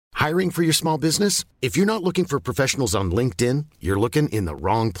Hiring for your small business? If you're not looking for professionals on LinkedIn, you're looking in the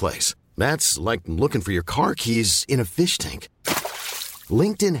wrong place. That's like looking for your car keys in a fish tank.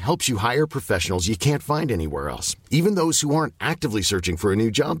 LinkedIn helps you hire professionals you can't find anywhere else, even those who aren't actively searching for a new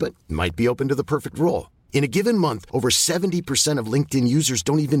job but might be open to the perfect role. In a given month, over 70% of LinkedIn users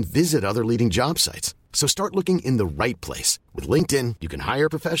don't even visit other leading job sites. So start looking in the right place. With LinkedIn, you can hire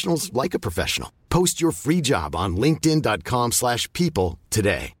professionals like a professional. Post your free job on linkedin.com/people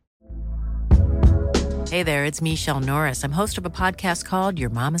today. Hey there, it's Michelle Norris. I'm host of a podcast called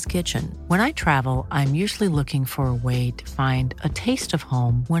Your Mama's Kitchen. When I travel, I'm usually looking for a way to find a taste of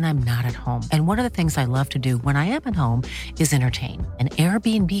home when I'm not at home. And one of the things I love to do when I am at home is entertain. And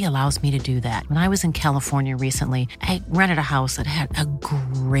Airbnb allows me to do that. When I was in California recently, I rented a house that had a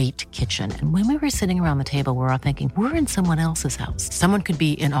great kitchen. And when we were sitting around the table, we're all thinking, we're in someone else's house. Someone could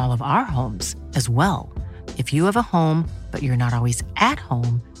be in all of our homes as well. If you have a home, but you're not always at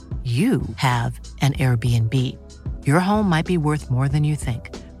home, you have an Airbnb. Your home might be worth more than you think.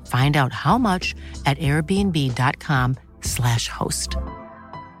 Find out how much at airbnb.com/host.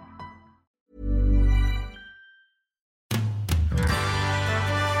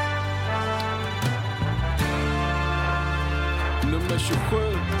 Nummer 27.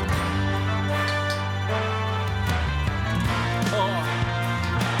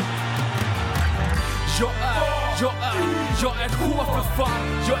 Jag är K för fan.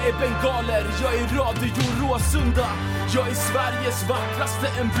 Jag är bengaler, jag är Radio Råsunda. Jag är Sveriges vackraste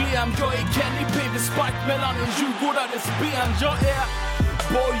emblem. Jag är Kenny Baby Spark mellan en djurgårdares ben. Jag är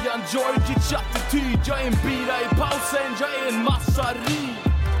Bojan Djordjic attityd. Jag är en bira i pausen, jag är en massari.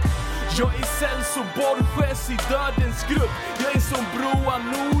 Jag är Celso Borges i dödens grupp. Jag är som Broa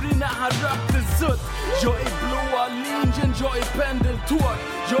Nouri när han rökte sutt. Jag är blåa linjen, jag är pendeltåg.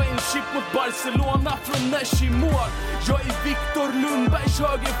 Jag är en chip mot Barcelona från Nesh i mål. Jag är Viktor Lundbergs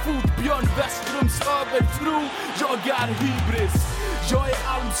högerfot, Björn Westrums övertro. Jag är hybris. Jag är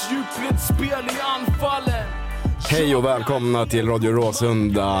Alms djupledsspel i anfallen. Hej och välkomna till Radio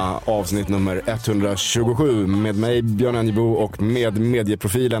Råsunda, avsnitt nummer 127 med mig Björn Anjebo och med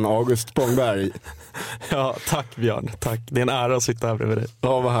medieprofilen August Spångberg. Ja, tack Björn, tack. Det är en ära att sitta här bredvid dig.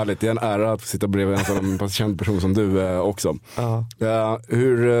 Ja, vad härligt. Det är en ära att sitta bredvid en sån känd person som du också.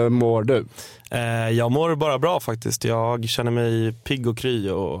 Hur mår du? Jag mår bara bra faktiskt. Jag känner mig pigg och kry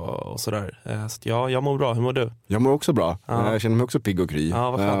och sådär. Så jag mår bra. Hur mår du? Jag mår också bra. Jag känner mig också pigg och kry.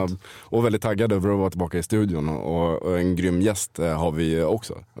 Ja, vad skönt. Och väldigt taggad över att vara tillbaka i studion. Och en grym gäst har vi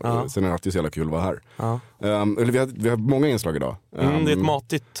också. Sen är det alltid så jävla kul att vara här. Vi har många inslag idag. Det är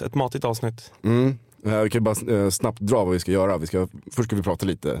ett matigt avsnitt. Vi kan bara snabbt dra vad vi ska göra. Först ska vi prata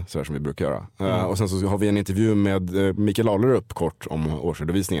lite sådär som vi brukar göra. Och sen så har vi en intervju med Mikael Ahlerup kort om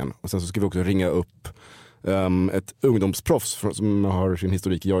årsredovisningen. Och sen så ska vi också ringa upp ett ungdomsproffs som har sin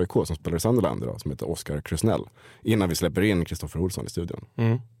historik i AIK som spelar i Sunderland idag, som heter Oskar Krusnell. Innan vi släpper in Kristoffer Olsson i studion.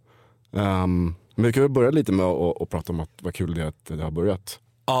 Men vi kan väl börja lite med att prata om vad kul det är att det har börjat.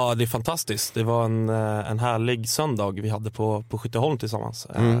 Ja, det är fantastiskt. Det var en härlig söndag vi hade på Skytteholm tillsammans.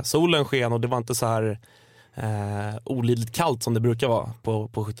 Solen sken och det var inte så här olidligt kallt som det brukar vara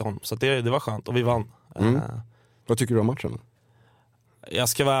på Skytteholm. Så det var skönt och vi vann. Vad tycker du om matchen? Jag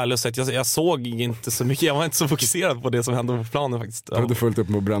ska vara ärlig och säga att jag såg inte så mycket. Jag var inte så fokuserad på det som hände på planen faktiskt. Har du inte fullt upp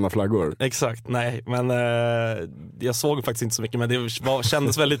med att bränna flaggor? Exakt, nej. Men jag såg faktiskt inte så mycket. Men det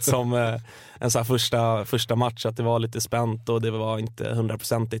kändes väldigt som en så här första match. Att det var lite spänt och det var inte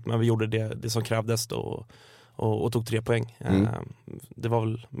 100%igt. Men vi gjorde det som krävdes då och tog 3 poäng. Det var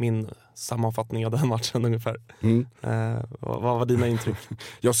väl min sammanfattning av den matchen ungefär. Vad var dina intryck?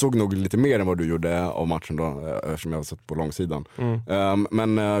 Jag såg nog lite mer än vad du gjorde av matchen då, eftersom jag har sett på långsidan.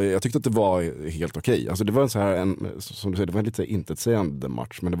 Men jag tyckte att det var helt okej. Alltså det var som du säger, det var en lite intetsägande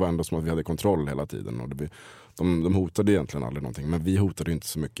match, men det var ändå som att vi hade kontroll hela tiden. Och de hotade egentligen aldrig någonting, men vi hotade inte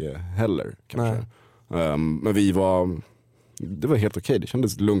så mycket heller kanske. Men det var helt okej. Det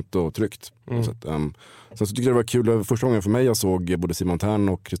kändes lugnt och tryggt. Sen så tycker jag det var kul. Första gången för mig jag såg både Simon Tern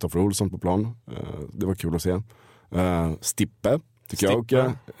och Kristoffer Olsson på plan. Det var kul att se. Stippe tycker jag.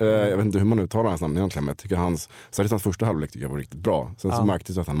 Jag vet inte hur man uttalar hans namn egentligen, men jag tycker hans första halvlek tycker jag var riktigt bra. Sen så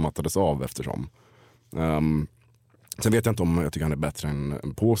märktes att han mattades av eftersom. Sen vet jag inte om jag tycker han är bättre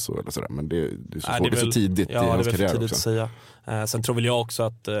än Poso eller sådär, men det är så svårt. Det är så tidigt i hans karriär också. Tidigt att säga. Sen tror väl jag också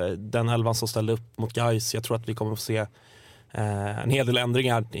att den 11 som ställde upp mot Gais, jag tror att vi kommer att se en hel del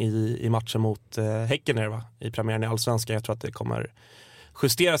ändringar i matchen mot Häcken i premiären i Allsvenskan. Jag tror att det kommer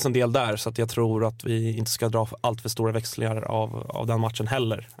justeras en del där, så att jag tror att vi inte ska dra allt för stora växlingar av den matchen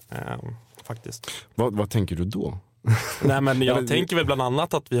heller faktiskt. Vad tänker du då? Nej, men jag tänker väl bland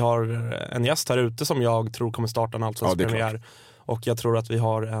annat att vi har en gäst här ute som jag tror kommer starta en allsvensk premiär. Och jag tror att vi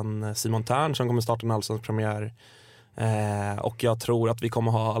har en Simon Tern som kommer starta en allsvensk premiär. Och jag tror att vi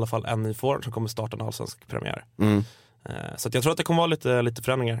kommer ha i alla fall en ny forward som kommer starta en allsvensk premiär. Så att jag tror att det kommer vara lite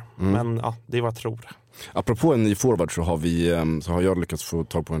förändringar. Men ja, det är vad jag tror. Apropå en ny forward så har jag lyckats få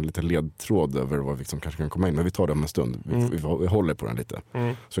tag på en liten ledtråd över vad vi kanske kan komma in. Men vi tar det om en stund. Vi håller på den lite.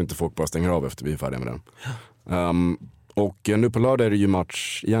 Så inte folk bara stänger av efter vi är färdiga med den. Och nu på lördag är det ju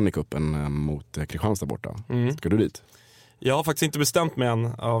match igen i kuppen mot Kristianstad borta. Ska du dit? Jag har faktiskt inte bestämt mig än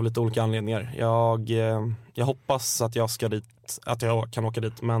av lite olika anledningar. Jag hoppas att jag ska dit, att jag kan åka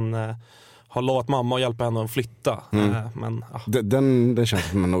dit, men har lovat mamma att hjälpa henne att flytta. Men, ja. Den känns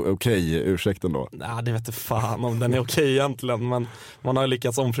som en okej ursäkt ändå. Nej, det vet inte fan om den är okej egentligen, men man har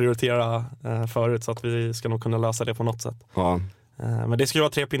lyckats omprioritera förut, så att vi ska nog kunna lösa det på något sätt. Ja. Men det ska ju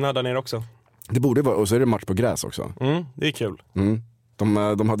vara 3 pinnar där nere också. Det borde vara, och så är det match på gräs också. Det är kul. De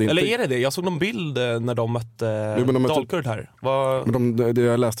hade inte... Eller är det? Jag såg någon bild när de mötte Dalkurd här. Men det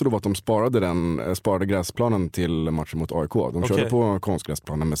jag läste då var att de sparade gräsplanen till matchen mot AIK. De körde på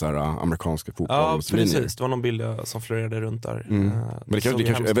konstgräsplanen med så här amerikanska fotbollslinjer. Ja, precis. Det var någon bild som florerade runt där. Men det kanske,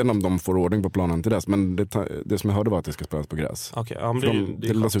 jag vet inte om de får ordning på planen till dess. Men det som jag hörde var att det ska spelas på gräs. Okay,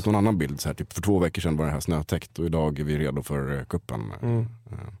 det lades ut någon annan bild. Så här, typ för 2 veckor sedan var det här snötäckt. Och idag är vi redo för kuppen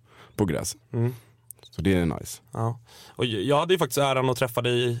på gräs. Så det är nice. Ja. Och jag hade ju faktiskt äran att träffa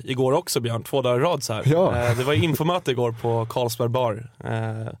dig igår också, Björn. 2 dagar i rad så här. Ja. Det var infomöte igår på Carlsberg bar.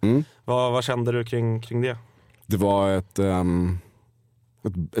 Vad kände du kring det? Det var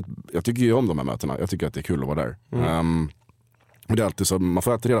jag tycker ju om de här mötena. Jag tycker att det är kul att vara där. Och det är alltid så, man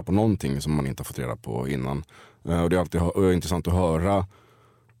får alltid reda på någonting som man inte har fått reda på innan. Och det är alltid intressant att höra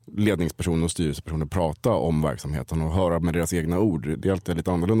ledningspersoner och styrelsepersoner prata om verksamheten och höra med deras egna ord. Det är alltid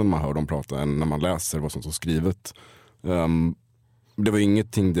lite annorlunda när man hör dem prata än när man läser vad som står skrivet. Det var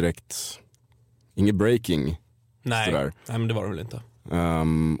ingenting direkt, inget breaking. Nej, men det var det väl inte.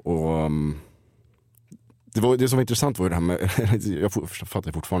 Det som var intressant var ju det här med, jag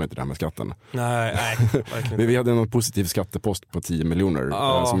fattar fortfarande inte det här med skatten. Nej, verkligen. Vi hade en positiv skattepost på 10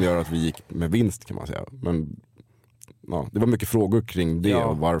 miljoner som gör att vi gick med vinst, kan man säga. Men ja, det var mycket frågor kring det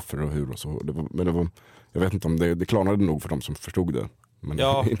och varför och hur och så. Jag vet inte om det klarnade nog för de som förstod det. Men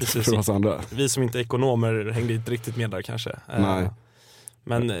inte precis. För oss andra. Vi som inte är ekonomer hängde inte riktigt med där kanske. Nej.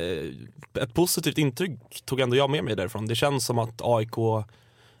 Men ett positivt intryck tog ändå jag med mig därifrån. Det känns som att AIK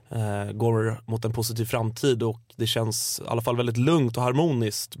går mot en positiv framtid, och det känns i alla fall väldigt lugnt och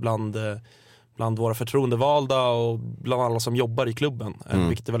harmoniskt bland våra förtroendevalda och bland alla som jobbar i klubben.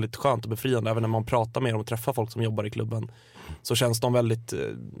 Vilket är väldigt skönt och befriande. Även när man pratar med dem och träffar folk som jobbar i klubben, så känns de väldigt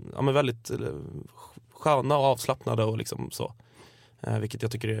sköna och avslappnade och liksom så. Vilket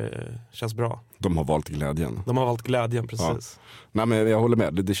jag tycker känns bra. De har valt glädjen. Precis. Ja. Nej, men jag håller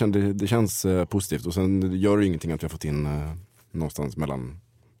med. Det känns positivt. Och sen gör det ingenting att vi har fått in någonstans mellan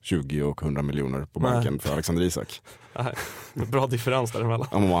 20 och 100 miljoner på banken för Alexander Isak. Bra differens däremellan.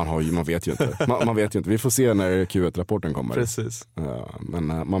 Ja, man vet ju inte. Man vet ju inte. Vi får se när Q1-rapporten kommer. Precis.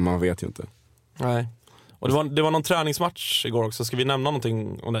 Men man vet ju inte. Nej. Och det var någon träningsmatch igår också. Ska vi nämna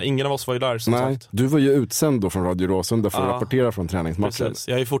någonting om det? Ingen av oss var ju där, som sagt. Du var ju utsänd då från Radio Råsunda för att rapportera från träningsmatchen. Precis.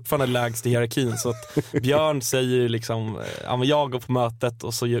 Jag är fortfarande lägst i hierarkin, så att Björn säger liksom, men jag går på mötet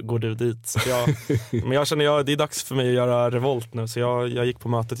och så går du dit. Så men jag känner det är dags för mig att göra revolt nu, så jag gick på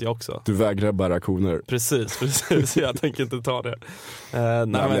mötet jag också. Du vägrar bära koner. Precis. Jag tänker inte ta det.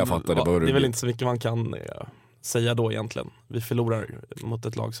 Men jag fattar det. Det är väl inte så mycket man kan säga då egentligen. Vi förlorar mot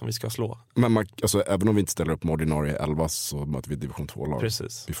ett lag som vi ska slå. Men även om vi inte ställer upp med ordinarie 11 så möter vi division 2-lag.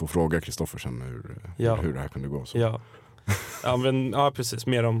 Precis. Vi får fråga Kristoffer sen hur det här kunde gå. Så. Ja, precis.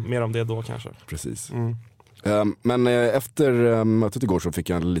 Mer om det då kanske. Precis. Men efter mötet igår så fick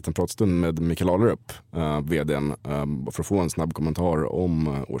jag en liten pratstund med Mikael Allerup, vdn, för att få en snabb kommentar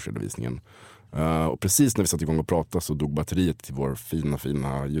om årsredovisningen. Och precis när vi satt igång och pratade så dog batteriet till vår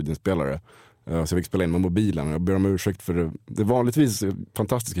fina ljudinspelare. Så jag fick spela in med mobilen. Jag ber om ursäkt för det vanligtvis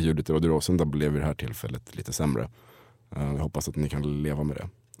fantastiska ljudet i Radio Råsunda blev i det här tillfället lite sämre. Jag hoppas att ni kan leva med det.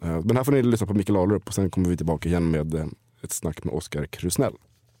 Men här får ni lyssna på Mikael Allerup och sen kommer vi tillbaka igen med ett snack med Oskar Krusnell.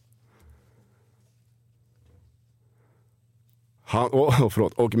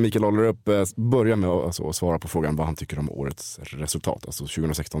 Och Mikael Allerup börjar med att svara på frågan vad han tycker om årets resultat, alltså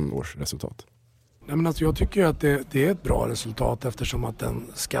 2016 års resultat. Nej, men alltså jag tycker att det är ett bra resultat eftersom att den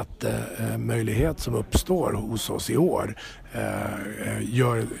skattemöjlighet som uppstår hos oss i år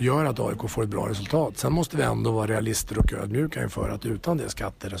gör att AIK får ett bra resultat. Sen måste vi ändå vara realister och ödmjuka inför att utan det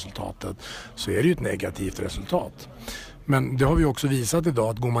skatteresultatet så är det ju ett negativt resultat. Men det har vi också visat idag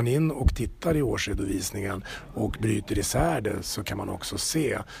att går man in och tittar i årsredovisningen och bryter isär det så kan man också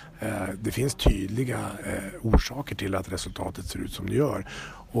se det finns tydliga orsaker till att resultatet ser ut som det gör.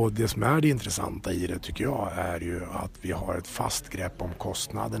 Och det som är det intressanta i det tycker jag är ju att vi har ett fast grepp om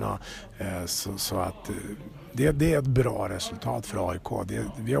kostnaderna så att det är ett bra resultat för AIK.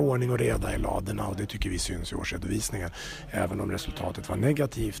 Vi har ordning och reda i ladorna och det tycker vi syns i årsredovisningen även om resultatet var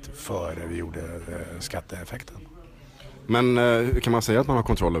negativt före vi gjorde skatteeffekten. Men kan man säga att man har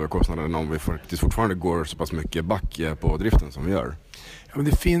kontroll över kostnaderna om vi faktiskt fortfarande går så pass mycket back på driften som vi gör? Ja, men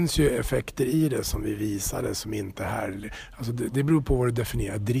det finns ju effekter i det som vi visade som inte här. Alltså det beror på vad du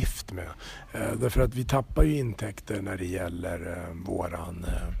definierar drift med. Därför att vi tappar ju intäkter när det gäller våran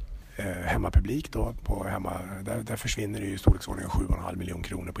hemmapublik då där försvinner det ju i storleksordningen 7,5 miljoner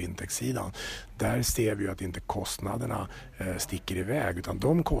kronor på intäktssidan. Där ser vi ju att inte kostnaderna sticker iväg utan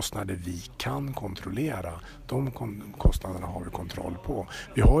de kostnader vi kan kontrollera, de kostnaderna har vi kontroll på.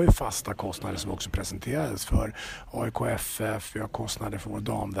 Vi har ju fasta kostnader som också presenterades för AIKFF, vi har kostnader för vår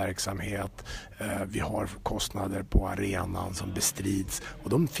damverksamhet, vi har kostnader på arenan som bestrids och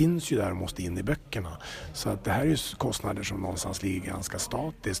de finns ju där och måste in i böckerna. Så att det här är ju kostnader som någonstans ligger ganska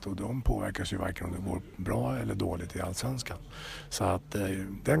statiskt och de påverkas ju varken om det går bra eller dåligt i Allsvenskan. Så att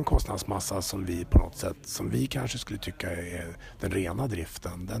den kostnadsmassa som vi på något sätt, som vi kanske skulle tycka är den rena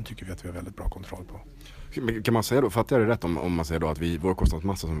driften, den tycker vi att vi har väldigt bra kontroll på. Kan man säga då, fattar jag det rätt om man säger då att vår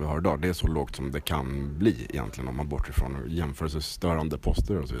kostnadsmassa som vi har idag, det är så lågt som det kan bli egentligen om man bortser från jämförelsestörande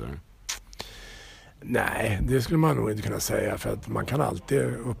poster och så vidare? Nej, det skulle man nog inte kunna säga för att man kan alltid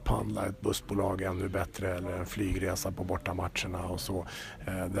upphandla ett bussbolag ännu bättre eller en flygresa på bortamatcherna och så.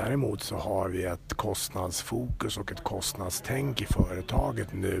 Däremot så har vi ett kostnadsfokus och ett kostnadstänk i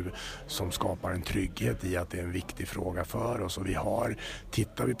företaget nu som skapar en trygghet i att det är en viktig fråga för oss och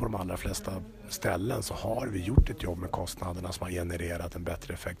tittar vi på de allra flesta ställen så har vi gjort ett jobb med kostnaderna som har genererat en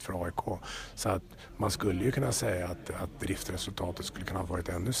bättre effekt för AIK. Så att man skulle ju kunna säga att driftresultatet skulle kunna ha varit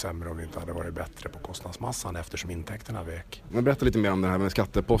ännu sämre om vi inte hade varit bättre på kostnadsmassan eftersom intäkterna vek. Men berätta lite mer om det här med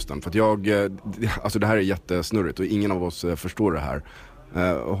skatteposten för att alltså det här är jättesnurrigt och ingen av oss förstår det här.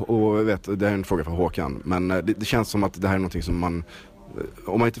 Och jag vet, det är en fråga för Håkan men det känns som att det här är någonting som man,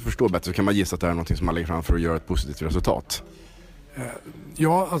 om man inte förstår bättre så kan man gissa att det här är någonting som man lägger fram för att göra ett positivt resultat.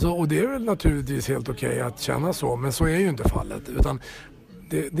 Ja, alltså, och det är väl naturligtvis helt okej att känna så, men så är ju inte fallet. Utan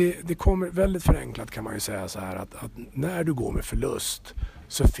det kommer väldigt förenklat kan man ju säga så här att när du går med förlust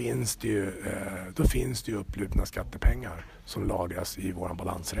så finns det ju upplupna skattepengar som lagras i våran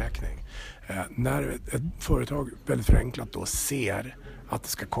balansräkning. När ett företag väldigt förenklat då ser att det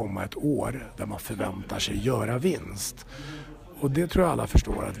ska komma ett år där man förväntar sig göra vinst. Och det tror jag alla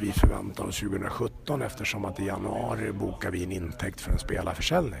förstår att vi förväntar oss 2017 eftersom att i januari bokar vi en intäkt för en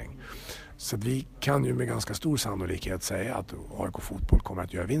spelarförsäljning. Så att vi kan ju med ganska stor sannolikhet säga att AIK Fotboll kommer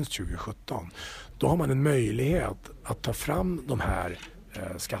att göra vinst 2017. Då har man en möjlighet att ta fram de här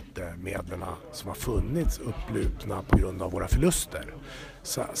skattemedlen som har funnits upplupna på grund av våra förluster.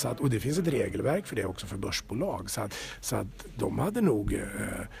 Så att, och det finns ett regelverk för det också för börsbolag. Så att de hade nog...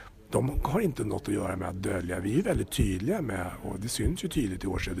 De har inte något att göra med att dölja. Vi är ju väldigt tydliga med, och det syns ju tydligt i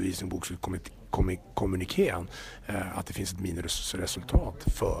årsredovisning bokslutskommunikén, att det finns ett minusresultat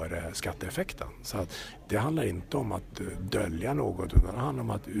för skatteeffekten. Så att det handlar inte om att dölja något utan det handlar om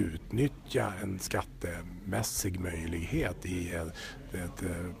att utnyttja en skattemässig möjlighet i ett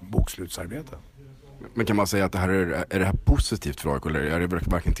bokslutsarbete. Men kan man säga att det här är det här positivt för AIK eller är det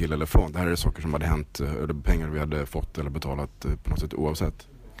varken till eller från? Det här är saker som hade hänt, eller pengar vi hade fått eller betalat på något sätt oavsett?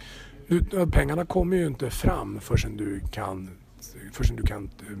 Pengarna kommer ju inte fram förrän du kan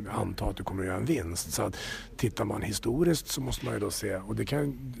anta att du kommer att göra en vinst. Så att tittar man historiskt så måste man ju då se, och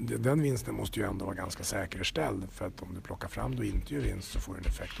den vinsten måste ju ändå vara ganska säkerställd för att om du plockar fram och inte gör vinst så får du en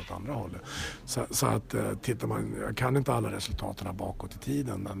effekt åt andra hållet. Så att tittar man, jag kan inte alla resultaten bakåt i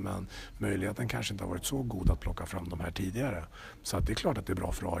tiden men möjligheten kanske inte har varit så god att plocka fram de här tidigare. Så att det är klart att det är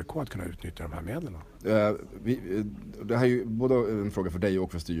bra för AIK att kunna utnyttja de här medlen. Det här är ju både en fråga för dig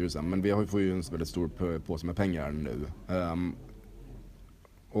och för styrelsen men vi får ju en väldigt stor påse med pengar nu.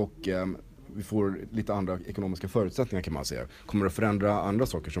 Vi får lite andra ekonomiska förutsättningar kan man säga. Kommer det att förändra andra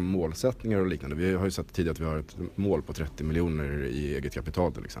saker som målsättningar och liknande? Vi har ju sett tidigare att vi har ett mål på 30 miljoner i eget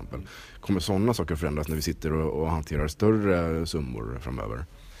kapital till exempel. Kommer sådana saker att förändras när vi sitter och hanterar större summor framöver?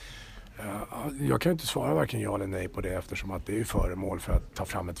 Jag kan inte svara varken ja eller nej på det eftersom att det är föremål för att ta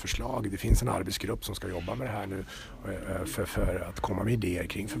fram ett förslag. Det finns en arbetsgrupp som ska jobba med det här nu för att komma med idéer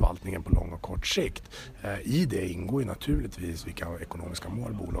kring förvaltningen på lång och kort sikt. I det ingår ju naturligtvis vilka ekonomiska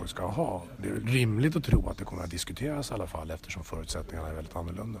mål bolag ska ha. Det är rimligt att tro att det kommer att diskuteras i alla fall eftersom förutsättningarna är väldigt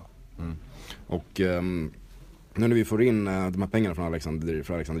annorlunda. Mm. Och nu när vi får in de här pengarna från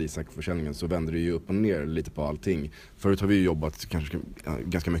Alexander Isak-försäljningen så vänder det ju upp och ner lite på allting. Förut har vi ju jobbat kanske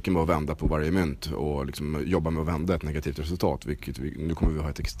ganska mycket med att vända på varje mynt och liksom jobba med att vända ett negativt resultat. Nu kommer vi ha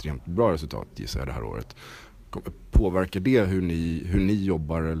ett extremt bra resultat gissar jag det här året. Påverkar det hur ni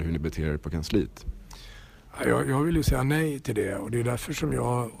jobbar eller hur ni beter er på kansliet? Jag vill ju säga nej till det och det är därför som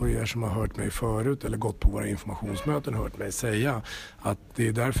jag och er som har hört mig förut eller gått på våra informationsmöten hört mig säga att det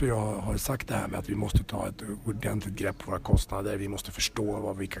är därför jag har sagt det här med att vi måste ta ett ordentligt grepp på våra kostnader. Vi måste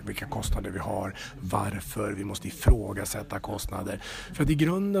förstå vilka kostnader vi har, varför, vi måste ifrågasätta kostnader. För att i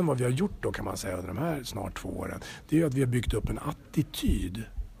grunden vad vi har gjort då kan man säga under de här snart 2 åren, det är ju att vi har byggt upp en attityd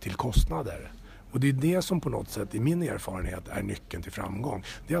till kostnader. Och det är det som på något sätt i min erfarenhet är nyckeln till framgång.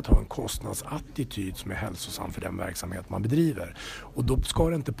 Det är att ha en kostnadsattityd som är hälsosam för den verksamhet man bedriver. Och då ska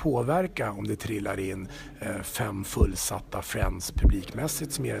det inte påverka om det trillar in 5 fullsatta Friends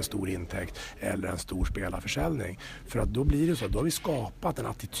publikmässigt som ger en stor intäkt eller en stor spelarförsäljning. För att då blir det så att då har vi skapat en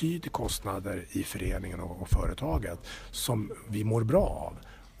attityd till kostnader i föreningen och företaget som vi mår bra av.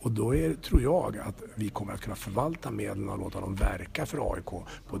 Och då tror jag att vi kommer att kunna förvalta medlen och låta dem verka för AIK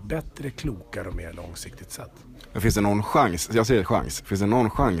på ett bättre, klokare och mer långsiktigt sätt. Finns det någon chans, jag säger chans, finns det någon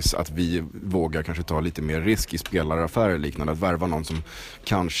chans att vi vågar kanske ta lite mer risk i spelaraffärer liknande, att värva någon som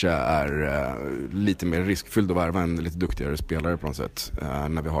kanske är lite mer riskfylld och värva en lite duktigare spelare på något sätt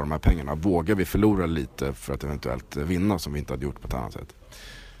när vi har de här pengarna? Vågar vi förlora lite för att eventuellt vinna som vi inte hade gjort på ett annat sätt?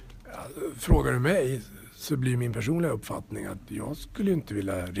 Frågar du mig så blir min personliga uppfattning att jag skulle inte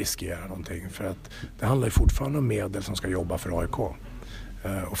vilja riskera någonting för att det handlar ju fortfarande om medel som ska jobba för AIK.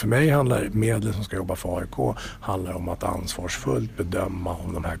 Och för mig handlar medel som ska jobba för AIK handlar om att ansvarsfullt bedöma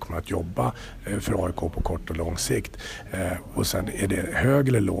om de här kommer att jobba för AIK på kort och lång sikt. Och sen är det hög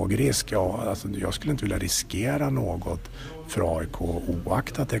eller låg risk? Ja, alltså jag skulle inte vilja riskera något för AIK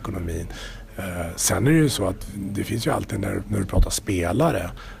oaktat ekonomin. Sen är det ju så att det finns ju alltid när du pratar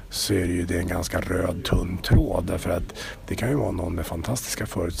spelare så är det en ganska röd tunn tråd därför att det kan ju vara någon med fantastiska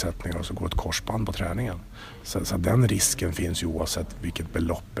förutsättningar och så går ett korsband på träningen. Så den risken finns ju oavsett vilket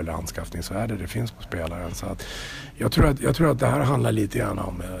belopp eller anskaffningsvärde det finns på spelaren. Så att jag tror att det här handlar lite grann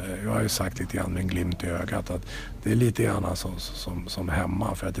om, jag har ju sagt lite grann med en glimt i ögat att det är lite grann som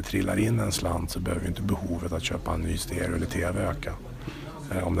hemma. För att det trillar in en slant så behöver inte behovet att köpa en ny stereo eller tv öka.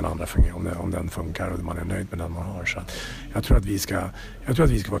 Om den andra fungerar, om den funkar och man är nöjd med den man har. Så jag tror att vi ska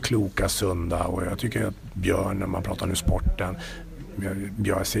vara kloka, sunda och jag tycker att Björn, när man pratar nu sporten,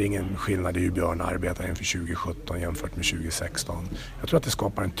 jag ser ingen skillnad i hur Björn arbetar inför 2017 jämfört med 2016. Jag tror att det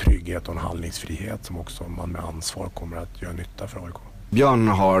skapar en trygghet och en handlingsfrihet som också man med ansvar kommer att göra nytta för AIK.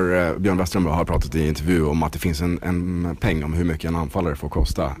 Björn Westström har pratat i intervju om att det finns en peng om hur mycket en anfallare får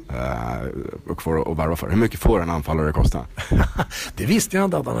kosta och får att värva för. Hur mycket får en anfallare kosta? Det visste jag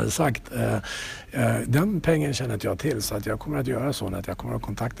inte att han hade sagt. Den pengen känner inte jag till så att jag kommer att göra så att jag kommer att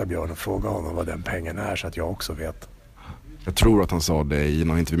kontakta Björn och fråga honom vad den pengen är så att jag också vet. Jag tror att han sa det i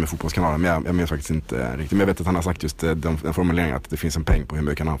någon intervju med Fotbollskanalen men jag minns faktiskt inte riktigt. Men jag vet att han har sagt just den formuleringen att det finns en peng på hur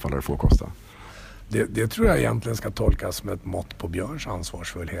mycket en anfallare får kosta. Det tror jag egentligen ska tolkas som ett mått på Björns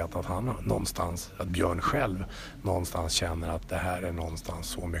ansvarsfullhet att Björn själv någonstans känner att det här är någonstans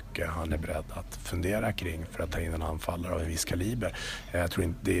så mycket han är beredd att fundera kring för att ta in en anfallare av en viss kaliber.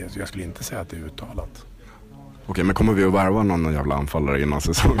 Jag skulle inte säga att det är uttalat. Okej, men kommer vi att värva någon jävla anfallare innan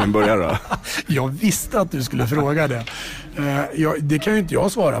säsongen börjar då? Jag visste att du skulle fråga det. Det kan ju inte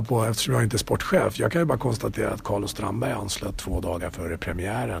jag svara på eftersom jag inte är sportchef. Jag kan ju bara konstatera att Carlos Strandberg anslöt 2 dagar före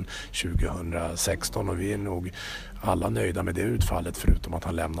premiären 2016 och vi är nog alla nöjda med det utfallet förutom att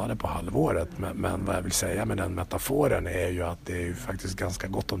han lämnade på halvåret. Men vad jag vill säga med den metaforen är ju att det är ju faktiskt ganska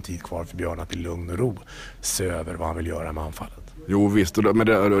gott om tid kvar för Björn att i lugn och ro se över vad han vill göra med anfallet. Jo visst, men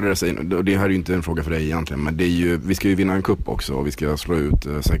det här är ju inte en fråga för dig egentligen, men det är ju, vi ska ju vinna en cup också och vi ska slå ut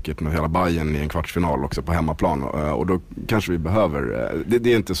säkert med hela Bayern i en kvartsfinal också på hemmaplan och då kanske vi behöver,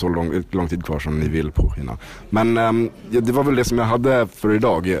 det är inte så lång tid kvar som ni vill på innan. Men det var väl det som jag hade för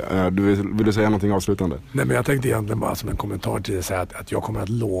idag. Vill du säga någonting avslutande? Nej, men jag tänkte egentligen bara som en kommentar till det säga att jag kommer att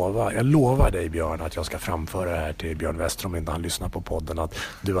jag lovar dig Björn att jag ska framföra det här till Björn Westström innan han lyssnar på podden att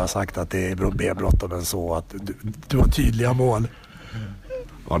du har sagt att det är mer bråttom än så, att du har tydliga mål.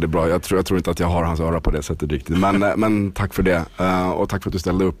 Ja, det är bra. Jag tror inte att jag har hans öra på det sättet riktigt. Men tack för det. Och tack för att du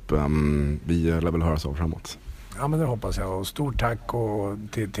ställde upp. Vi lär väl höras av framåt. Ja, men det hoppas jag. Och stort tack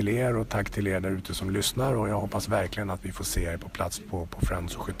till er och tack till er där ute som lyssnar. Och jag hoppas verkligen att vi får se er på plats på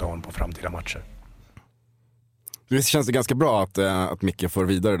Friends och Skytteholm på framtida matcher. Det känns det ganska bra att Micke får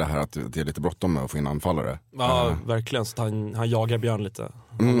vidare det här att det är lite bråttom med att få in anfallare. Ja, verkligen. Så att han jagar Björn lite.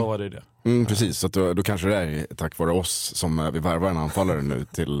 Han lovade det. Precis, så att då kanske det är tack vare oss som vi värvar en anfallare nu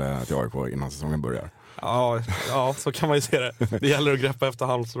till AIK innan säsongen börjar. Ja, så kan man ju se det. Det gäller att greppa efter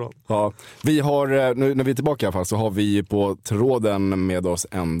halmstrån. Ja, vi har, nu när vi är tillbaka i alla fall, så har vi på tråden med oss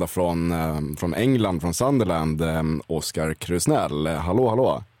ända från England, från Sunderland, Oskar Krusnell.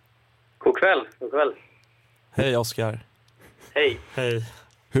 Hallå. God kväll. Hej Oskar. Hej.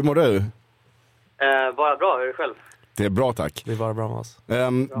 Hur mår du? Bara bra, hur är det själv? Det är bra, tack. Det är bara bra med oss.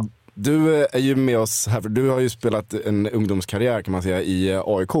 Du är ju med oss här, för du har ju spelat en ungdomskarriär kan man säga i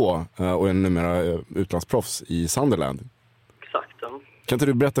AIK och är numera utlandsproffs i Sunderland. Exakt. Ja. Kan inte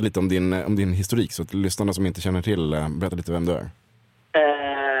du berätta lite om din historik så att lyssnarna som inte känner till, berätta lite vem du är?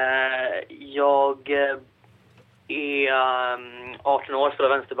 Jag är 18 år, spelar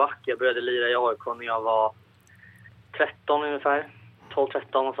vänsterback. Jag började lira i AIK när jag var 13 ungefär. 12-13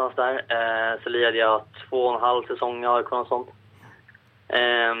 någonstans där. Så lirade jag 2,5 säsong i AIK och sånt.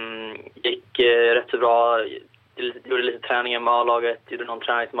 Gick rätt så bra. Gjorde lite träningar med A-laget. Gjorde någon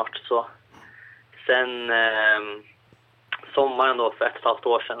träningsmatch så. Sen sommaren då för 1,5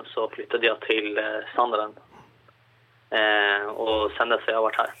 år sedan så flyttade jag till Sunderland. Och sen dess har jag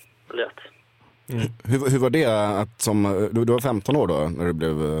varit här och lirat. Hur var det att du var 15 år då när du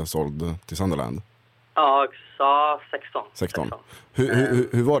blev såld till Sunderland? Ja, 16.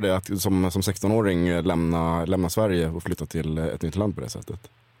 Hur var det att som 16-åring lämna Sverige och flytta till ett nytt land på det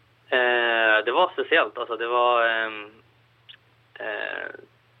sättet? Det var speciellt. Alltså, det var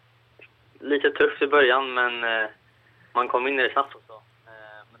lite tufft i början, men man kom in i det snabbt också.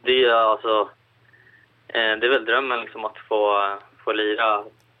 Det är väl drömmen liksom, att få lira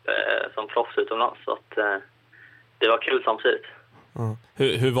som proffs utomlands. Så att, det var kul samtidigt. Mm.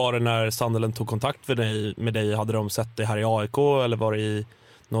 Hur var det när Sunderland tog kontakt med dig? Hade de sett dig här i AIK eller var det i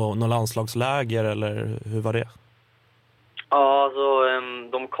någon landslagsläger eller hur var det? Ja, alltså,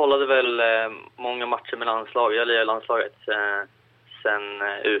 de kollade väl många matcher med landslaget. Jag lirade i landslaget sen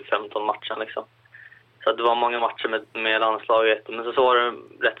U15-matchen liksom. Så det var många matcher med landslaget. Men så var det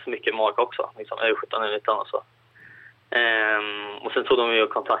rätt så mycket med AIK också. Liksom, U17 och så. Och sen tog de ju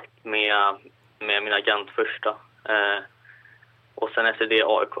kontakt med min agent först då. Och sen efter det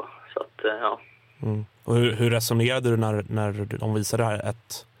AIK. Så att, ja. Mm. Och hur resonerade du när de visade här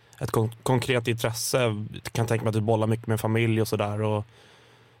ett konkret intresse? Jag kan tänka mig att du bollar mycket med familj och sådär. Och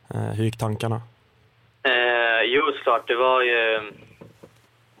hur gick tankarna? Jo, såklart. Det var ju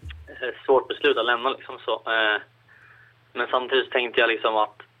ett svårt beslut att lämna liksom så. Men samtidigt tänkte jag liksom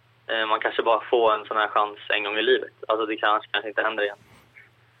att man kanske bara får en sån här chans en gång i livet. Alltså det kanske inte händer igen.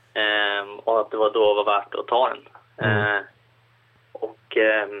 Och att det var värt att ta den. Och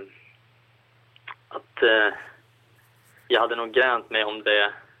att jag hade nog gränt mig om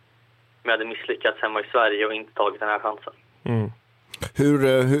jag hade misslyckats hemma i Sverige och inte tagit den här chansen. Mm.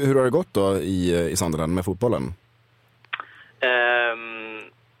 Hur har det gått då i Sunderland med fotbollen?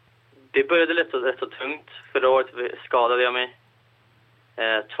 Det började rätt så tungt. Förra året skadade jag mig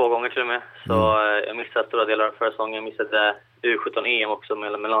 2 gånger till och med. Så jag missade stora delar av förra säsongen. Jag missade U17-EM också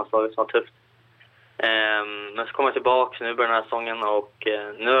med landslaget som var tufft. Men så kom jag tillbaka nu börjar den här säsongen och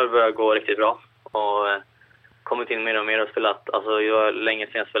nu har det börjat gå riktigt bra. Och kommit in mer och mer och spelat. Alltså jag var länge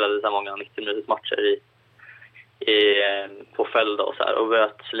sedan jag spelade så många 90 minuters matcher på fält och så här. Och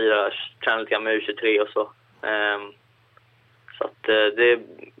börjat träna lite med U23 och så. Så att det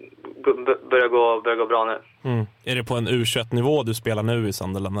börjar gå bra nu. Mm. Är det på en U21-nivå du spelar nu i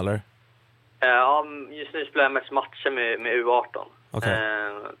Sunderland eller? Ja, just nu spelar jag mest matcher med U18. Okay.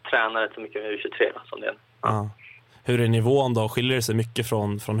 Tränar rätt så mycket med U23 då, som det är. Ja. Hur är nivån då? Skiljer det sig mycket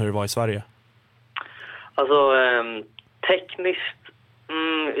från hur det var i Sverige? Alltså tekniskt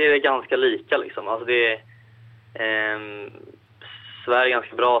är det ganska lika liksom. Alltså det är Sverige är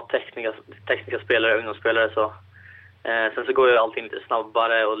ganska bra tekniska spelare, ungdomsspelare så. Sen så går ju allting lite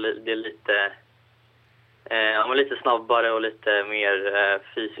snabbare och det är lite snabbare och lite mer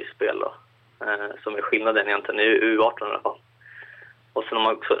fysiskt spel då. Som är skillnaden egentligen i U18 i alla fall. Och sen om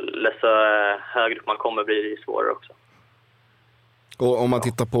man också läser högre upp man kommer blir det svårare också. Och om man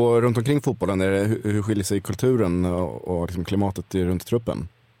tittar på runt omkring fotbollen, hur skiljer sig kulturen och liksom klimatet runt truppen?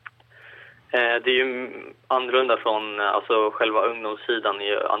 Det är ju annorlunda från, alltså själva ungdomssidan är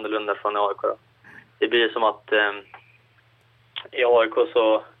ju annorlunda från AIK då. Det blir som att i AIK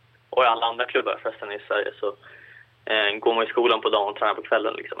så, och i alla andra klubbar förresten i Sverige så går man i skolan på dagen och tränar på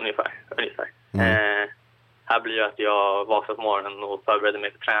kvällen liksom, ungefär. Här blir det att jag vaknar på morgonen och förbereder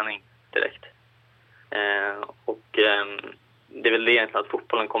mig för träning direkt. Det är väl det egentligen att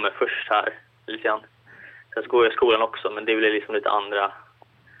fotbollen kommer först här lite grann. Sen så går jag i skolan också, men det blir liksom lite i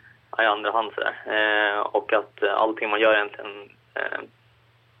andra hand sådär. Och att allting man gör egentligen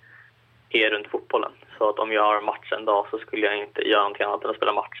är runt fotbollen. Så att om jag har match en dag så skulle jag inte göra någonting annat än att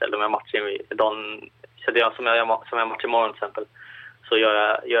spela match. Eller om jag har match i dagen, så det är som jag har match imorgon till exempel, så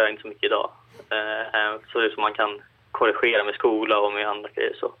gör jag inte så mycket idag. Så det är som man kan korrigera med skola och med andra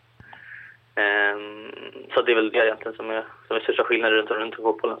grejer så. Så det är väl det egentligen som är största skillnaden runt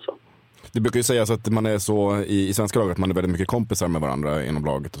fotbollen så. Det brukar ju sägas att man är så i svenska lag att man är väldigt mycket kompisar med varandra inom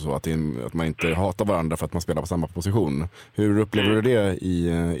laget och så, att man inte hatar varandra för att man spelar på samma position. Hur upplever du det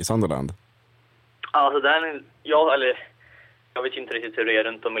i Sunderland? Alltså jag vet inte riktigt hur det är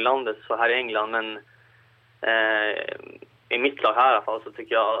runt om i landet så här i England, men i mitt lag här i alla fall så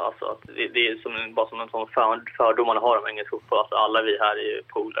tycker jag alltså att det är bara som en sån fördom man har om engelsk fotboll. Alltså alla vi här är ju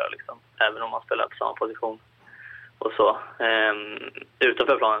polare liksom, även om man spelar på samma position. Och så,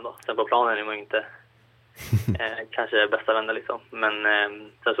 utanför planen då. Sen på planen är man inte kanske bästa vänner liksom. Men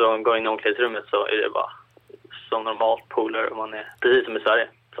sen så går in i omklädningsrummet så är det bara som normalt polare och man är precis som i Sverige.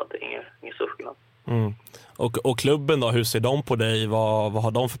 Så att det är ingen stor skillnad. Mm. Och klubben då, hur ser de på dig? Vad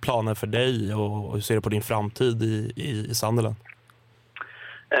har de för planer för dig? Och hur ser du på din framtid i Sunderland?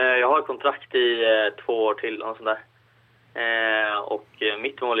 Jag har ett kontrakt i 2 år till och sånt där. Och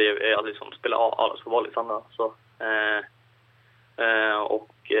mitt mål är att liksom spela A-lagsfotboll i Sunderland. Så.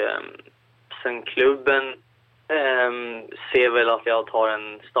 Sen klubben ser väl att jag tar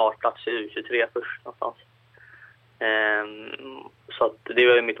en startplats i U23 först någonstans. Så att det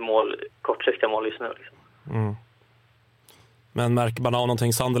är mitt mål, kortsiktiga mål just nu liksom. Mm. Men märker man av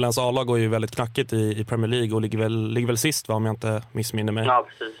någonting? Sunderlands A-lag går ju väldigt knackigt i Premier League och ligger väl sist, va, om jag inte missminner mig. Ja,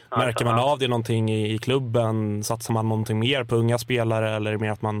 precis. Ja, märker man av det någonting i klubben? Satsar man någonting mer på unga spelare, eller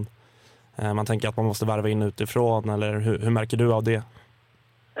mer att man tänker att man måste värva in utifrån, eller hur märker du av det?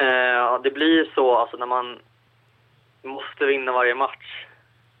 Det blir så, alltså när man måste vinna varje match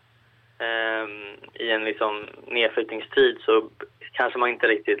i en liksom nedflyttningstid så kanske man inte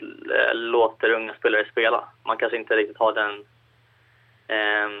riktigt låter unga spelare spela. Man kanske inte riktigt har den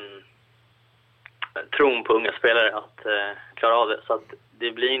tron på unga spelare att klara av det. Så att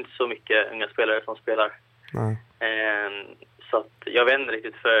det blir inte så mycket unga spelare som spelar. Så att jag vet inte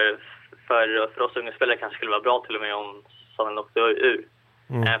riktigt för oss unga spelare kanske skulle vara bra till och med om Sunderland åkte ur.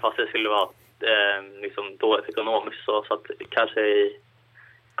 Fast det skulle vara liksom dåligt ekonomiskt så att kanske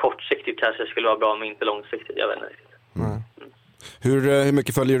kortsiktigt kanske skulle vara bra men inte långsiktigt, jag vet inte riktigt. Hur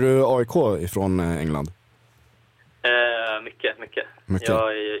mycket följer du AIK ifrån England? Mycket.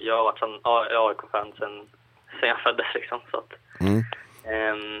 Jag har varit en AIK-fan sen jag föddes liksom, så att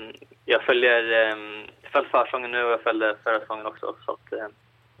jag följer försäsongen nu och jag följde förra säsongen också, så att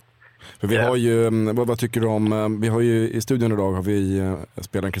för vi har ju, vad tycker du om, vi har ju i studion idag har vi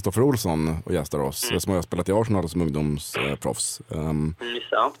spelaren Kristoffer Olsson och gästar oss, som har spelat i Arsenal som ungdomsproffs.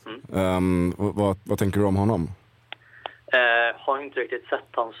 Vad tänker du om honom? Har inte riktigt sett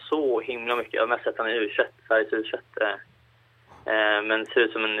han så himla mycket. Jag har mest sett han i U21, Sveriges U21. Men ser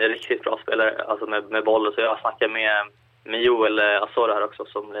ut som en riktigt bra spelare, alltså med bollen. Så jag snackar med Joel Asora här också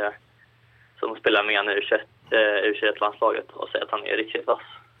som spelar med i U21-landslaget och säger att han är riktigt vass.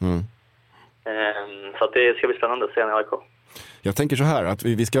 Så att det ska bli spännande att se honom i AIK. Jag tänker så här, att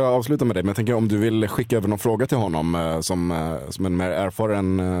vi ska avsluta med det, men jag tänker om du vill skicka över någon fråga till honom som en mer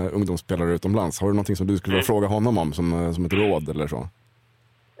erfaren ungdomsspelare utomlands. Har du någonting som du skulle vilja fråga honom om som ett råd eller så?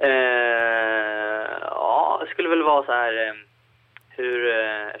 Ja, det skulle väl vra så här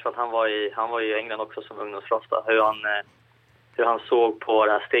eftersom att han var i England också som ungdomsproffs, hur han såg på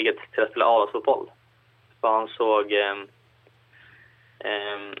det här steget till att spela A-lagsfotboll. Vad han såg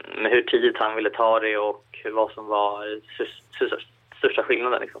med hur tidigt han ville ta det och vad som var största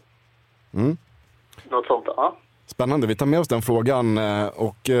skillnaden liksom. Något sånt, ja. Spännande, vi tar med oss den frågan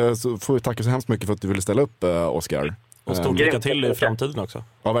och så får vi tacka så hemskt mycket för att du ville ställa upp, Oskar. Och stort lycka till i framtiden också.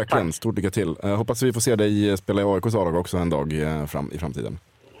 Ja, verkligen. Tack. Stort lycka till. Hoppas vi får se dig spela i AIKs A-lag också en dag i framtiden.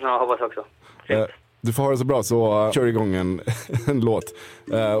 Ja, hoppas jag också. Du får ha det så bra, så kör igång en låt.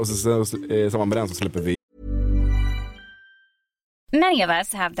 Och så i samband med den så släpper vi. Many of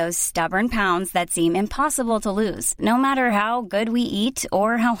us have those stubborn pounds that seem impossible to lose, no matter how good we eat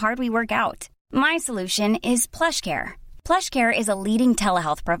or how hard we work out. My solution is PlushCare. PlushCare is a leading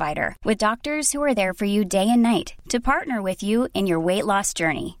telehealth provider with doctors who are there for you day and night to partner with you in your weight loss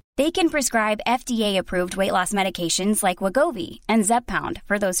journey. They can prescribe FDA-approved weight loss medications like Wegovy and Zepbound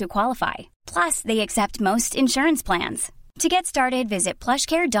for those who qualify. Plus, they accept most insurance plans. To get started, visit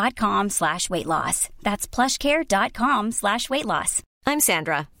plushcare.com/weightloss. That's plushcare.com/weightloss. I'm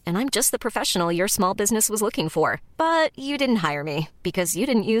Sandra, and I'm just the professional your small business was looking for. But you didn't hire me because you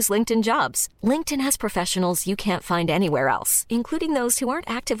didn't use LinkedIn Jobs. LinkedIn has professionals you can't find anywhere else, including those who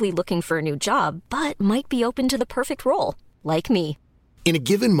aren't actively looking for a new job, but might be open to the perfect role, like me. In a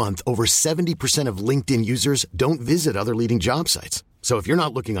given month, over 70% of LinkedIn users don't visit other leading job sites. So if you're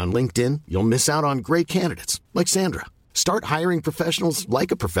not looking on LinkedIn, you'll miss out on great candidates like Sandra. Start hiring professionals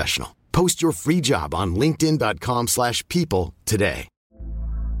like a professional. Post your free job on linkedin.com/people today.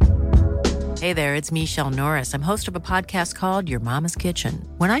 Hey there, it's Michelle Norris. I'm host of a podcast called Your Mama's Kitchen.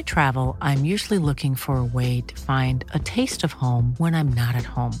 When I travel, I'm usually looking for a way to find a taste of home when I'm not at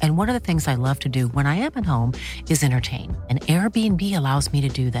home. And one of the things I love to do when I am at home is entertain. And Airbnb allows me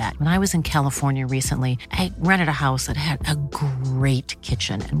to do that. When I was in California recently, I rented a house that had a great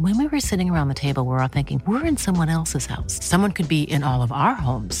kitchen. And when we were sitting around the table, we were all thinking, we're in someone else's house. Someone could be in all of our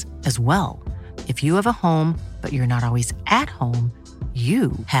homes as well. If you have a home, but you're not always at home,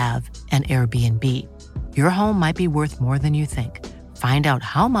 you have an Airbnb. Your home might be worth more than you think. Find out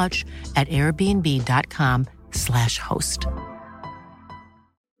how much at airbnb.com/host.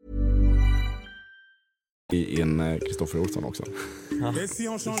 In Kristoffer Olsson också.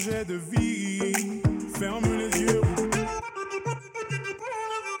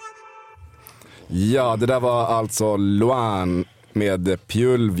 Ja, det där var alltså Luan med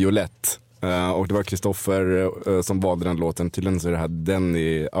Pure Violette. Och det var Kristoffer som valde den låten. Tydligen så är det här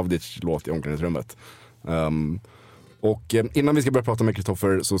Denny Avdic låt i omklädningsrummet. Och innan vi ska börja prata med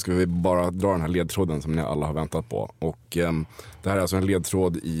Kristoffer så ska vi bara dra den här ledtråden som ni alla har väntat på. Och det här är alltså en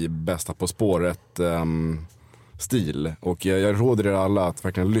ledtråd i bästa På spåret stil. Och jag råder er alla att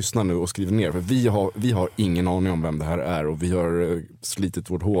verkligen lyssna nu och skriva ner. För vi har ingen aning om vem det här är. Och vi har slitit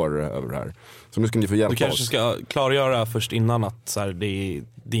vårt hår över det här. Så nu ska ni få hjälpa oss. Du kanske ska klargöra först innan att så här, det är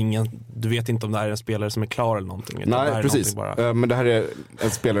ingen, du vet inte om det här är en spelare som är klar eller någonting. Nej, precis. Bara... Men det här är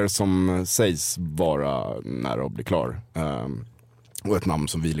en spelare som sägs vara nära att bli klar. Och ett namn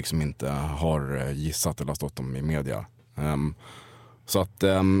som vi liksom inte har gissat eller stått om i media. Så att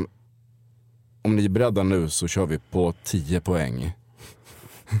om ni är beredda nu så kör vi på 10 poäng.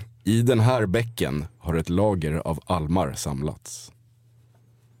 I den här bäcken har ett lager av almar samlats.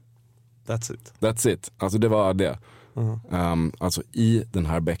 That's it. Alltså det var det. Alltså i den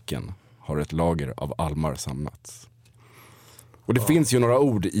här bäcken har ett lager av almar samlats. Och det finns ju några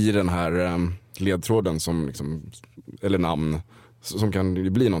ord i den här ledtråden som liksom, eller namn som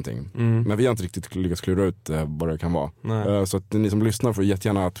kan bli någonting. Men vi har inte riktigt lyckats klura ut vad det kan vara. Så att ni som lyssnar får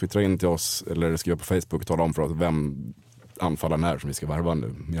jättegärna twittra in till oss eller skriva på Facebook och tala om för oss vem anfallaren är som vi ska värva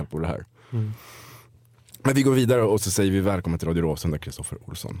nu med hjälp av det här. Men vi går vidare och så säger vi välkommen till Radio Råsunda, Kristoffer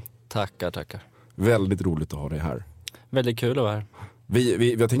Olsson. Tackar. Väldigt roligt att ha dig här. Väldigt kul att vara här.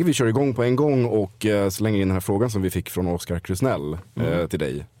 Jag tänker vi kör igång på en gång och slänger in den här frågan som vi fick från Oskar Krusnell till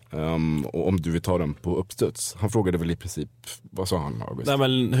dig. Och om du vill ta den på uppstuds. Han frågade väl i princip, vad sa han, August? Nej,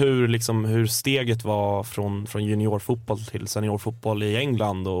 men hur steget var från juniorfotboll till seniorfotboll i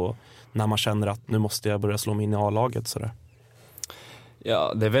England och när man känner att nu måste jag börja slå mig in i A-laget sådär.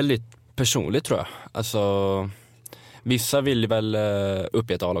 Ja, det är väldigt personligt tror jag. Alltså, vissa vill väl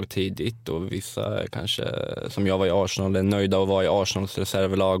upp i ett A-lag tidigt och vissa kanske, som jag var i Arsenal, är nöjda att vara i Arsenals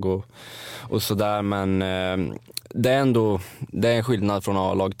reservlag och sådär. Men det är ändå en skillnad från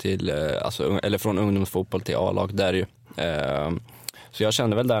A-lag till, eller från ungdomsfotboll till A-lag där ju. Så jag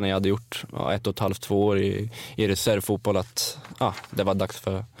kände väl där när jag hade gjort 1,5-2 år i reservfotboll att det var dags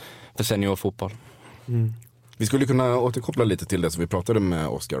för seniorfotboll. Vi skulle kunna återkoppla lite till det som vi pratade med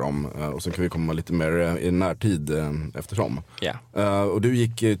Oskar om och så kan vi komma lite mer i närtid eftersom. Yeah. Och du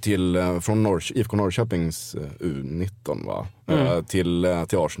gick från IFK Norrköpings U19 va? Till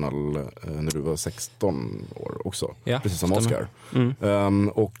Arsenal när du var 16 år också, precis som Oskar.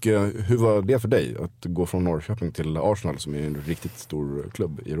 Och hur var det för dig att gå från Norrköping till Arsenal som är en riktigt stor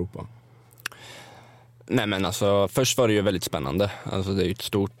klubb i Europa? Nej men alltså, först var det ju väldigt spännande. Alltså det är ju ett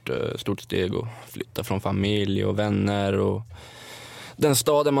stort steg att flytta från familj och vänner och den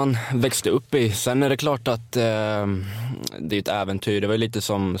staden man växte upp i. Sen är det klart att det är ett äventyr. Det var lite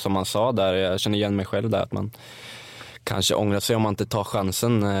som man sa där, jag känner igen mig själv där, att man kanske ångrar sig om man inte tar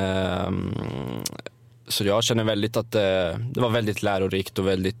chansen. Så jag känner väldigt att det var väldigt lärorikt och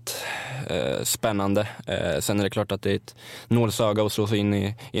väldigt spännande. Sen är det klart att det är ett nålsöga att slå sig in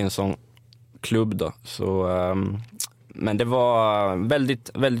i en sån klubb då. Så, men det var väldigt,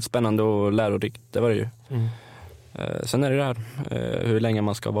 väldigt spännande och lärorikt, det var det ju. Sen är det där hur länge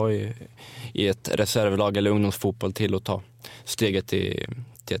man ska vara i ett reservlag eller ungdomsfotboll till att ta steget till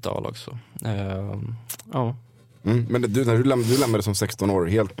ett A-lag. Så, ja. Men när du lämnade som 16 år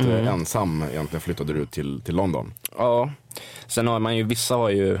helt ensam egentligen, flyttade du till London? Ja, sen har man ju, vissa har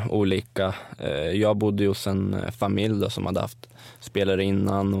ju olika. Jag bodde ju hos en familj då, som hade haft spelare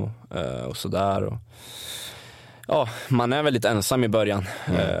innan och sådär. Och ja, man är väldigt ensam i början.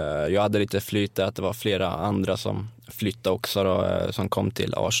 Jag hade lite flyt att det var flera andra som flyttade också då, som kom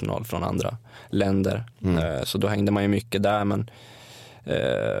till Arsenal från andra länder. Så då hängde man ju mycket där, men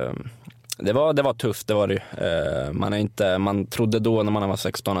det var tufft, det var det. Man trodde då när man var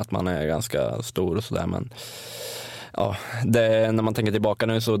 16 att man är ganska stor och sådär, men ja, när man tänker tillbaka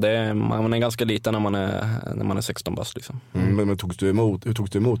nu så man är ganska liten när man är 16 bast liksom. Men hur togs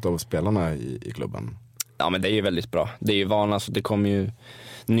du emot av spelarna i klubben? Ja, men det är ju väldigt bra. Det är ju vanligt, så det kommer ju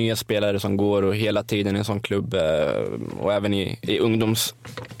nya spelare som går och hela tiden i en sån klubb och även i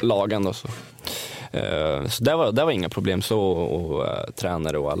ungdomslagen då, så det var inga problem så, och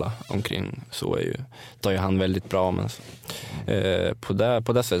tränare och alla omkring så tar ju han väldigt bra, men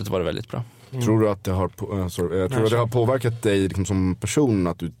på det sättet var det väldigt bra. Tror du att det har påverkat dig liksom som person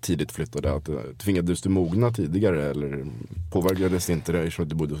att du tidigt flyttade? Att tvingades du mogna tidigare, eller påverkades det inte dig så att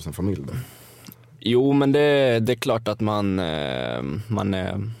du bodde hos en familj där? Jo, men det är klart att man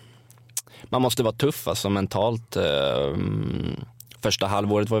måste vara tuff alltså, mentalt. Första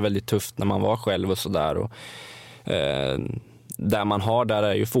halvåret var väldigt tufft när man var själv och sådär. Och där man har, där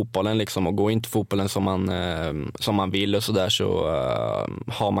är ju fotbollen liksom, och går inte fotbollen som man vill och sådär, så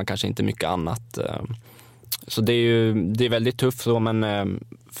har man kanske inte mycket annat. Så det är väldigt tufft så, men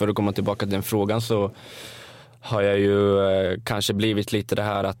för att komma tillbaka till den frågan så har jag ju kanske blivit lite det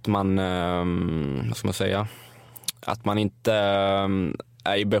här att man, vad ska man säga, att man inte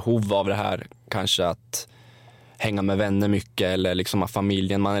är i behov av det här, kanske att hänga med vänner mycket, eller liksom av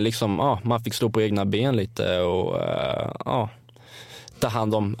familjen. Man är liksom, man fick stå på egna ben lite och ta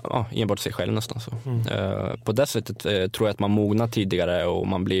hand om enbart sig själv nästan så. På det sättet tror jag att man mognar tidigare och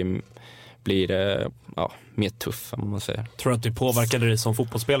man blir mer tuff, om man säger. Tror du att det påverkade dig som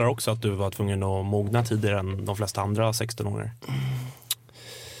fotbollsspelare också, att du var tvungen att mogna tidigare än de flesta andra 16-åringar?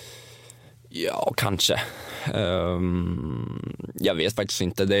 Ja, kanske. Jag vet faktiskt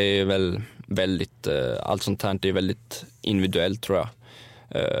inte. Det är väl väldigt, allt sånt här är väldigt individuellt, tror jag.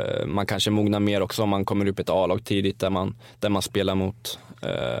 Man kanske mognar mer också om man kommer upp i ett A-lag tidigt där man spelar mot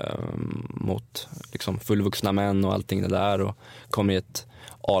liksom fullvuxna män och allting det där, och kommer i ett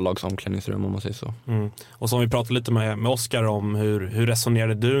A-lags omklädningsrum, om man säger så. Och som vi pratade lite med Oskar om, hur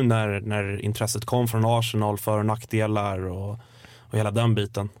resonerade du när intresset kom från Arsenal, för- och nackdelar och hela den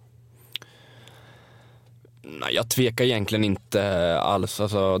biten? Nej, jag tvekar egentligen inte alls.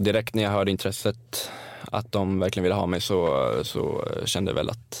 Alltså, direkt när jag hörde intresset att de verkligen ville ha mig, så kände jag väl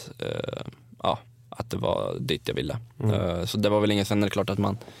att det var dit jag ville. Så det var väl ingen, sen är det klart att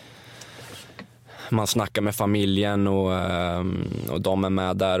man snackar med familjen och de är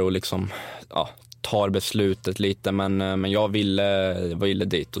med där och liksom tar beslutet lite, men jag ville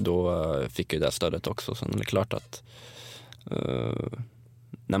dit, och då fick jag det stödet också. Sen är det klart att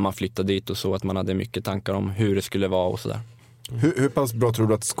när man flyttade dit och så, att man hade mycket tankar om hur det skulle vara och sådär. Hur pass bra tror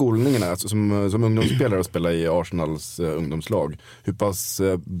du att skolningen är, alltså som ungdomsspelare att spela i Arsenals ungdomslag? Hur pass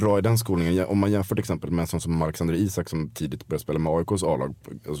bra är den skolningen om man jämför till exempel med en sån som Alexander Isak som tidigt började spela med AIKs A-lag,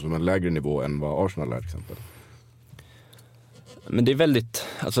 alltså som en lägre nivå än vad Arsenal är till exempel? Men det är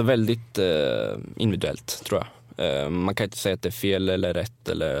väldigt individuellt, tror jag. Man kan inte säga att det är fel eller rätt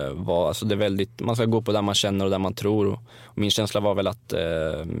eller vad. Alltså det är väldigt, man ska gå på där man känner och där man tror, och min känsla var väl att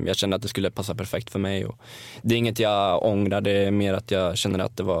jag kände att det skulle passa perfekt för mig, och det är inget jag ångrar, det är mer att jag känner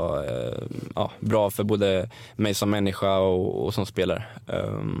att det var bra för både mig som människa och som spelare.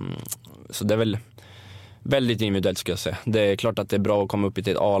 Så det är väl väldigt individuellt, ska jag säga. Det är klart att det är bra att komma upp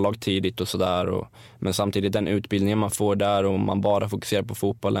i ett A-lag tidigt och sådär, men samtidigt den utbildningen man får där, och man bara fokuserar på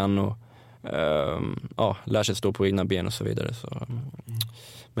fotbollen och lär sig stå på egna ben och så vidare. Så.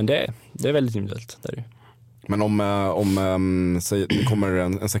 Men det är väldigt individuellt. Det är det. Men om det kommer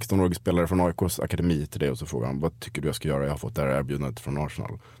en 16-årig spelare från AIKs akademi till dig och så frågar han, vad tycker du jag ska göra? Jag har fått det här erbjudandet från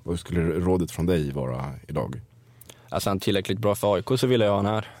Arsenal. Vad skulle rådet från dig vara idag? Alltså han är tillräckligt bra för AIK så vill jag ha han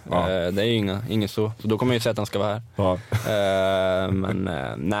här. Ja. Det är ju inget så då kommer jag ju säga att han ska vara här. Ja.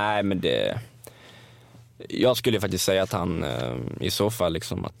 Men det... Jag skulle faktiskt säga att han i så fall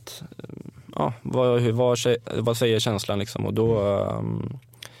liksom att vad säger känslan liksom, och då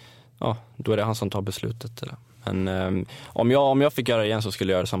är det han som tar beslutet. Men om jag fick göra det igen så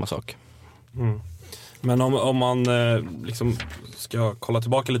skulle jag göra samma sak. Men om man liksom ska kolla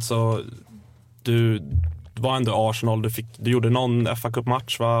tillbaka lite, så du var ändå Arsenal, du gjorde någon FA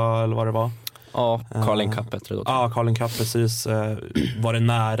Cup-match, eller vad det var? Ja, Carling Cup heter det då. Ja, Carling Cup, precis. Var det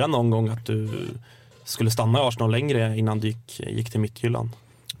nära någon gång att du skulle stanna i Arsenal längre innan du gick till Midtjylland?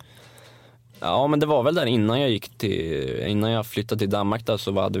 Ja, men det var väl där innan jag flyttade till Danmark där,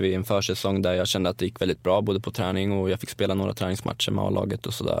 så hade vi en försäsong där jag kände att det gick väldigt bra både på träning och jag fick spela några träningsmatcher med A-laget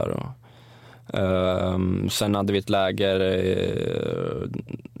och sådär. Sen hade vi ett läger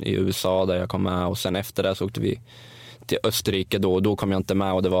i USA där jag kom med, och sen efter det så åkte vi till Österrike då kom jag inte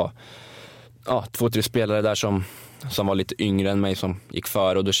med, och det var 2-3 spelare där som var lite yngre än mig som gick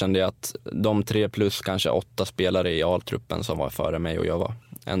före, och då kände jag att de 3 plus kanske 8 spelare i A-truppen som var före mig, och jag var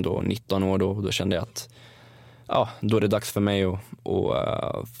ändå 19 år då kände jag att då är det dags för mig att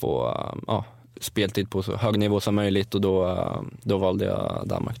få speltid på så hög nivå som möjligt, och då valde jag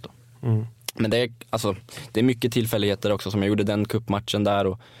Danmark då. Men det är mycket tillfälligheter också, som jag gjorde den cupmatchen där,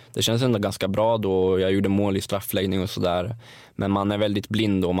 och det känns ändå ganska bra då. Jag gjorde mål i straffläggning och sådär, men man är väldigt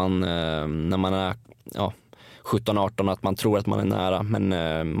blind då när man är 17-18, att man tror att man är nära, men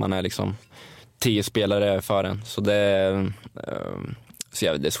man är liksom 10 spelare för en, så det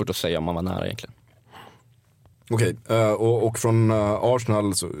är svårt att säga om man var nära egentligen. Okej, och från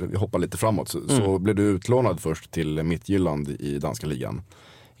Arsenal, så vi hoppar lite framåt, så blev du utlånad först till Midtjylland i danska ligan.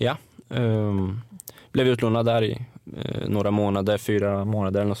 Ja, blev utlånad där i några månader, 4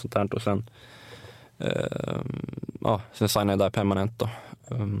 månader eller något sånt där, och sen signade jag där permanent då.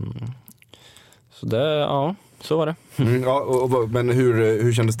 Så det, så var det. Men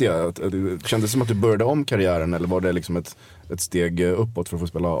hur kändes det? Kändes det som att du började om karriären, eller var det liksom ett steg uppåt för att få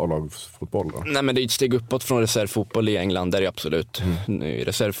spela A-lagsfotboll då? Nej, men det är ett steg uppåt från reservfotboll i England, där är det absolut. I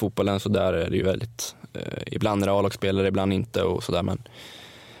reservfotbollen så där är det ju väldigt, ibland är det A-lagsspelare, ibland inte och sådär, men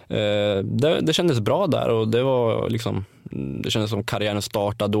det kändes bra där, och det var liksom, det kändes som karriären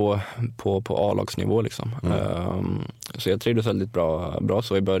startade då på A-lagsnivå liksom. Så jag trivdes väldigt bra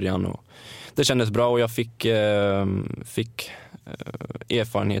så i början, och det kändes bra, och jag fick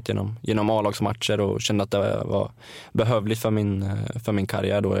erfarenhet genom A-lagsmatcher, och kände att det var behövligt för min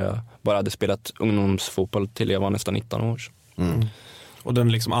karriär då jag bara hade spelat ungdomsfotboll till jag var nästan 19 år. Och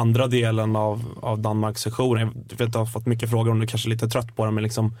den liksom andra delen av Danmarks sektion, jag vet att jag har fått mycket frågor om du kanske är lite trött på det, men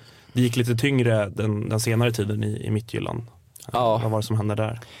liksom, det gick lite tyngre den senare tiden i Midtjylland. Vad var det som hände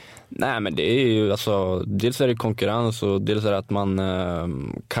där? Nej, men det är ju dels är det konkurrens, och dels är det att man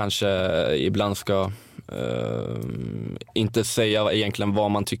kanske ibland ska inte säga egentligen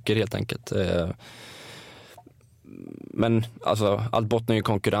vad man tycker helt enkelt. Men allt bottnar i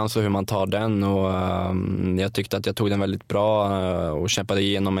konkurrens och hur man tar den, och jag tyckte att jag tog den väldigt bra och kämpade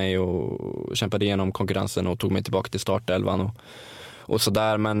igenom konkurrensen och tog mig tillbaka till startelvan och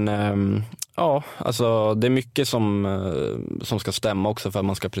sådär, men det är mycket som ska stämma också för att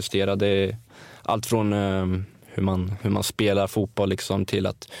man ska prestera. Det är allt från hur man spelar fotboll liksom, till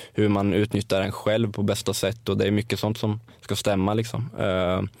att hur man utnyttjar en själv på bästa sätt, och det är mycket sånt som ska stämma liksom.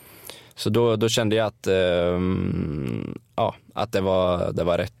 Så då kände jag att det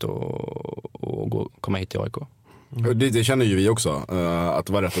var rätt att komma hit till AIK. Det känner ju vi också, att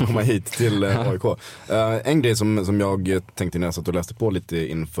det var rätt att komma hit till AIK. En grej som jag tänkte när jag satt och läste på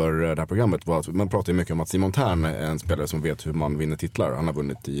lite inför det här programmet var att man pratar ju mycket om att Simon Thern är en spelare som vet hur man vinner titlar. Han har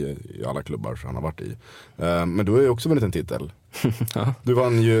vunnit i alla klubbar han har varit i. Men du har ju också vunnit en titel. Ja. Du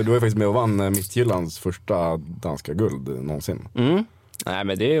var ju faktiskt med och vann Midtjyllands första danska guld någonsin. Nej,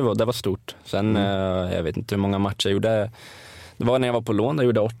 men det var stort. Sen jag vet inte hur många matcher jag gjorde. Det var när jag var på lån, jag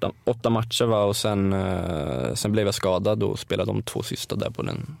gjorde 8 matcher och sen blev jag skadad och spelade de 2 sista där på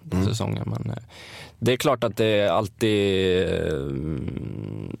den säsongen. Men det är klart att det är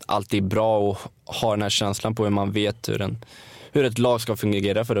alltid bra att ha den här känslan på hur man vet hur ett lag ska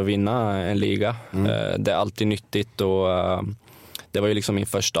fungera för att vinna en liga. Det är alltid nyttigt, och det var ju liksom min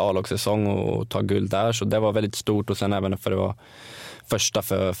första A-lagssäsong och ta guld där, så det var väldigt stort, och sen även för det var första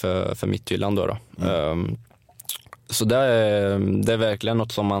för Midtjylland då. Så det är verkligen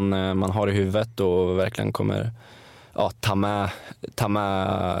något som man har i huvudet och verkligen kommer ta med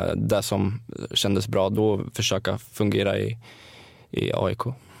det som kändes bra då, försöka fungera i AIK.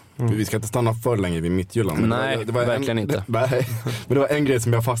 Vi ska inte stanna för länge vid Midtjylland. Nej, det var verkligen inte. Nej, men det var en grej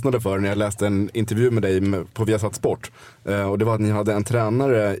som jag fastnade för när jag läste en intervju med dig på Viasat Sport. Och det var att ni hade en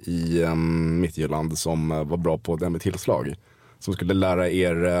tränare i Midtjylland som var bra på det med tillslag. Som skulle lära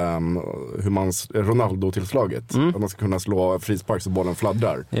er hur man Ronaldo-tillslaget. Att man ska kunna slå frispark så bollen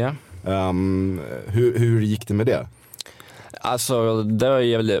fladdrar. Ja. Hur gick det med det? Alltså, det var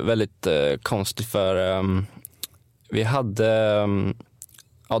ju väldigt, väldigt konstigt, för vi hade...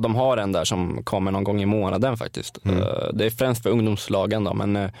 de har en där som kommer någon gång i månaden faktiskt. Det är främst för ungdomslagen då,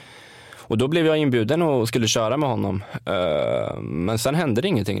 men... Och då blev jag inbjuden och skulle köra med honom. Men sen hände det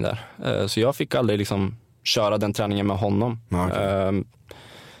ingenting där. Så jag fick aldrig liksom köra den träningen med honom.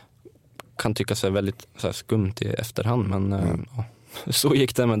 kan tycka sig väldigt så här, skumt i efterhand, men ja, så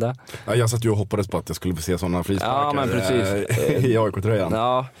gick det med det. Ja, jag satt ju och hoppades på att jag skulle få se sådana frisparkar, ja, men precis. I AIK-tröjan.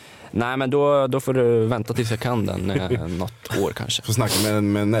 Ja, nej, men då får du vänta tills jag kan den något år kanske. Så snacka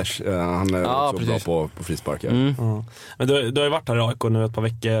med Nesh, han är också precis. bra på frisparkar. Ja. Men du har ju varit här i AIK nu ett par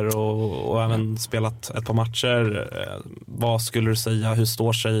veckor och även spelat ett par matcher. Vad skulle du säga, hur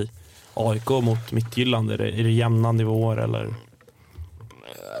står sig AIK mot Midtjylland? Är det jämna nivåer eller?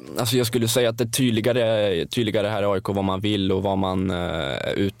 Alltså jag skulle säga att det är tydligare här i AIK vad man vill och vad man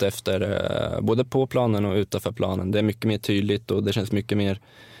är ute efter, både på planen och utanför planen. Det är mycket mer tydligt och det känns mycket mer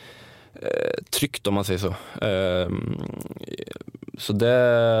tryggt, om man säger så. Så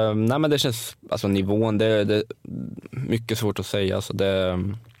men det känns, alltså nivån, det är mycket svårt att säga. Alltså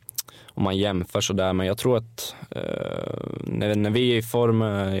om man jämför så där, men jag tror att när vi är i form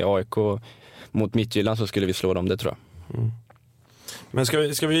i AIK mot Midtjylland så skulle vi slå dem, det tror jag. Mm. Men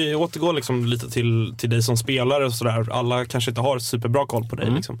ska vi återgå liksom lite till dig som spelare och sådär. Alla kanske inte har superbra koll på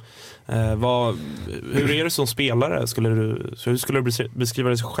dig. Liksom. Hur är du som spelare? Hur skulle du beskriva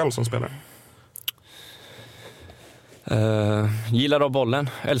dig själv som spelare? Gillar av bollen,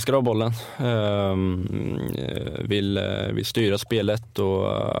 älskar av bollen. Vill styra spelet och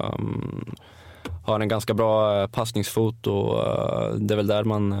har en ganska bra passningsfot, och det är väl där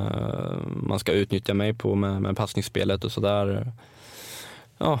man ska utnyttja mig på med passningsspelet och sådär.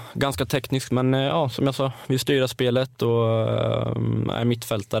 Ja, ganska tekniskt, men ja, som jag sa, vi styr spelet och är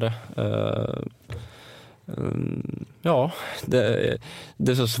mittfältare. Ja,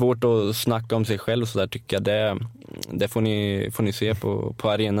 det är så svårt att snacka om sig själv så där, tycker jag. Det får ni se på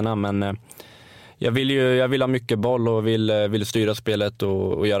arenorna, men jag vill ha mycket boll och vill styra spelet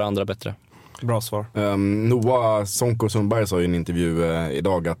och göra andra bättre. Bra svar. Noah Sonko Sundberg sa i en intervju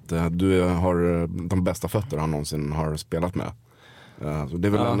idag att du har de bästa fötter han någonsin har spelat med. Så det är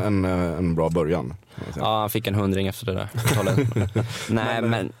väl en bra början. Ja, han fick en 100 efter det där. Nej,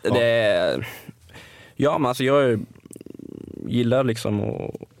 men det... Ja, men alltså jag gillar liksom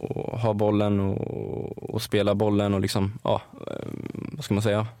att ha bollen och spela bollen och liksom, ja, vad ska man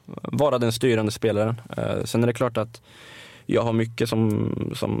säga, vara den styrande spelaren. Sen är det klart att jag har mycket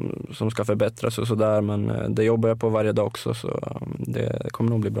som ska förbättras och sådär, men det jobbar jag på varje dag också, så det kommer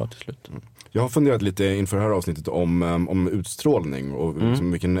nog bli bra till slut. Jag har funderat lite inför det här avsnittet om utstrålning och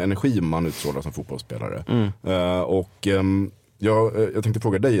liksom vilken energi man utstrålar som fotbollsspelare. Jag tänkte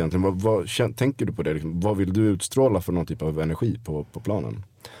fråga dig egentligen, vad tänker du på det? Liksom, vad vill du utstråla för någon typ av energi på planen?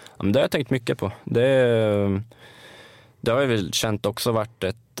 Ja, men det har jag tänkt mycket på. Det har jag väl känt också varit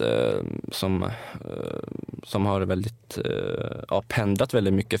ett som har väldigt pendlat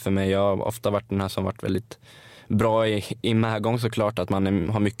väldigt mycket för mig. Jag har ofta varit den här som varit väldigt bra i medgång, såklart, att man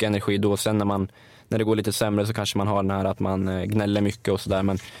har mycket energi då. Sen när det går lite sämre så kanske man har den här att man gnäller mycket och sådär,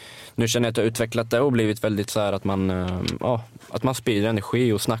 men nu känner jag att jag har utvecklat det och blivit väldigt så här att man sprider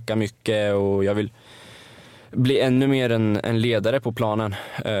energi och snackar mycket, och jag vill bli ännu mer en ledare på planen,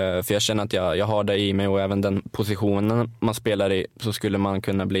 för jag känner att jag har det i mig, och även den positionen man spelar i så skulle man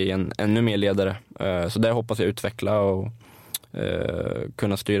kunna bli en ännu mer ledare, så det hoppas jag utveckla och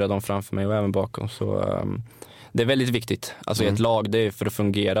kunna styra dem framför mig och även bakom, så det är väldigt viktigt, alltså i ett lag, det är för att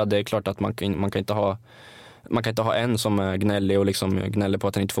fungera. Det är klart att man kan inte ha en som är gnällig och liksom gnäller på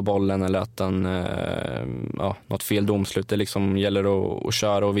att han inte får bollen, eller att han något fel domslut. Det liksom gäller att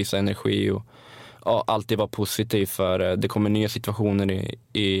köra och visa energi och alltid vara positiv, för det kommer nya situationer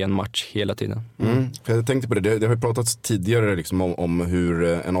i en match hela tiden. För jag tänkte på det har ju pratats tidigare liksom om hur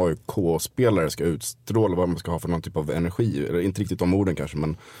en AIK-spelare ska utstråla, vad man ska ha för någon typ av energi, eller inte riktigt om orden kanske,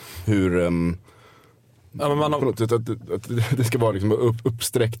 men hur... Ja, men det ska vara liksom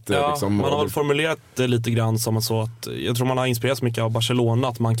uppsträckt. Ja, liksom, man har formulerat det lite grann som så att jag tror man har inspirerats mycket av Barcelona,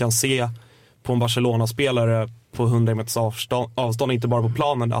 att man kan se på en Barcelona-spelare på 100 meters avstånd, inte bara på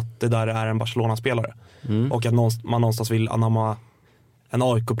planen, att det där är en Barcelona-spelare. Och att man någonstans vill anamma en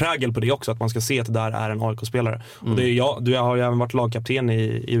AIK-prägel på det också, att man ska se att det där är en AIK-spelare. Och du har ju även varit lagkapten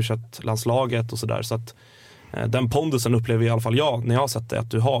i U21-landslaget och sådär, så att den pondusen upplever i alla fall jag när jag har sett det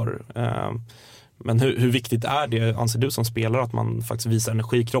att du har. Men hur viktigt är det, anser du som spelare, att man faktiskt visar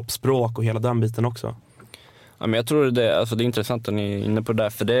energi, kroppsspråk och hela den biten också? Ja, men jag tror det är intressant att ni är inne på det där,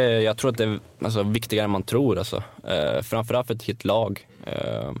 för jag tror att det är viktigare än man tror. Alltså. Framförallt för ett lag.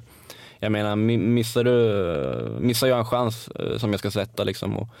 Jag menar, missar jag en chans som jag ska sätta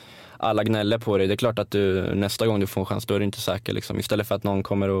liksom, och alla gnäller på dig, det är klart att nästa gång du får en chans, då är du inte säker. Liksom. Istället för att någon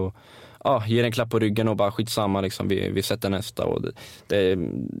kommer och ger en klapp på ryggen och bara skitsamma, liksom, vi sätter nästa. Och det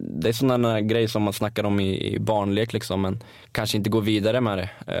är sådana grejer som man snackar om i barnlek, liksom, men kanske inte går vidare med det.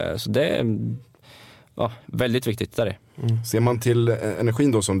 Så det är väldigt viktigt där. Ser man till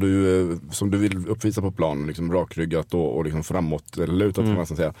energin då som du vill uppvisa på plan, liksom rakryggat och liksom framåt eller lutat kan man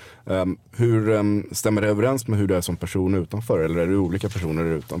säga. Hur stämmer det överens med hur du är som person utanför, eller är det olika personer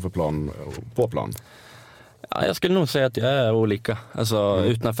utanför plan och på plan? Ja, jag skulle nog säga att jag är olika. Alltså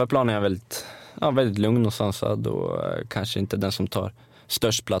utanför plan är jag väldigt lugn och sansad och kanske inte den som tar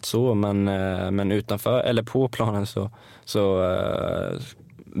störst plats så, men utanför eller på planen så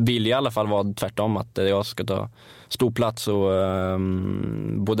vill jag i alla fall vara tvärtom, att jag ska ta stor plats och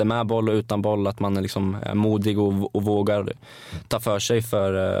både med boll och utan boll, att man är liksom modig och vågar ta för sig,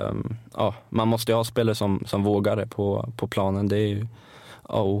 för man måste ju ha spelare som vågar på planen. Det är ju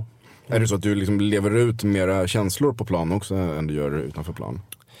Är det så att du liksom lever ut mera känslor på plan också än du gör utanför plan?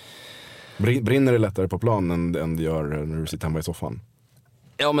 Brinner det lättare på plan än det gör när du sitter hemma i soffan?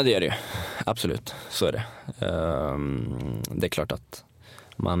 Ja, men det är det ju. Absolut, så är det. Det är klart att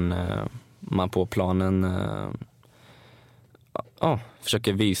man på planen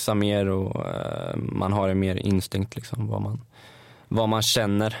försöker visa mer och man har en mer instinkt liksom, vad man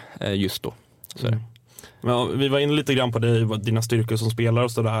känner just då. Så är det. Men vi var inne lite grann på dig, dina styrkor som spelare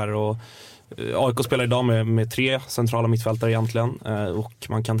och sådär, och AIK spelar idag med 3 centrala mittfältare egentligen, och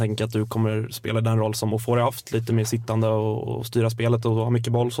man kan tänka att du kommer spela den roll som Ofori haft, lite mer sittande och styra spelet och ha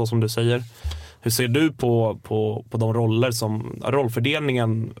mycket boll, så som du säger. Hur ser du på de roller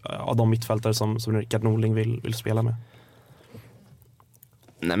rollfördelningen av de mittfältare som Rickard Norling vill spela med?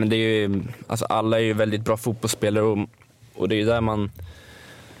 Nej, men det är ju, alltså alla är ju väldigt bra fotbollsspelare och det är ju där man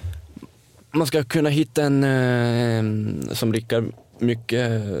ska kunna hitta en som Rickard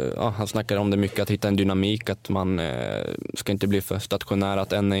mycket, han snackar om det mycket, att hitta en dynamik, att man ska inte bli för stationär,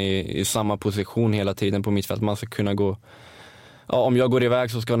 att en är i samma position hela tiden på mittfält. Man ska kunna gå, om jag går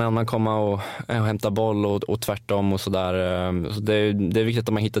iväg så ska en annan komma och hämta boll och tvärtom och sådär. Så det är viktigt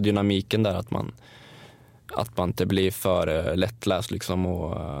att man hittar dynamiken där, att man inte blir för lättläst liksom,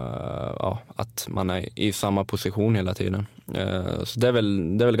 och att man är i samma position hela tiden. Så det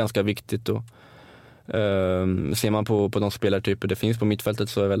är väl ganska viktigt. Och ser man på de spelartyper det finns på mittfältet,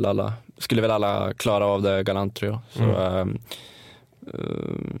 så är skulle väl alla klara av det galant, tror jag. Så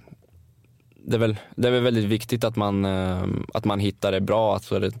det är väl väldigt viktigt att man hittar det bra, att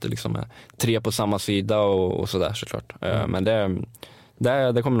så det inte liksom är 3 på samma sida och sådär, såklart. Men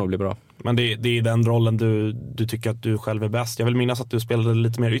det kommer nog bli bra. Men det är den rollen du tycker att du själv är bäst. Jag vill minnas att du spelade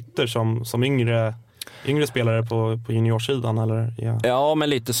lite mer ytter som yngre spelare på juniorsidan, eller? Ja, men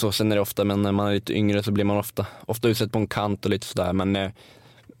lite så. Sen är det ofta, men när man är lite yngre så blir man ofta utsett på en kant och lite sådär. Men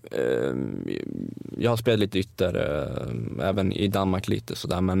jag har spelat lite ytter, även i Danmark lite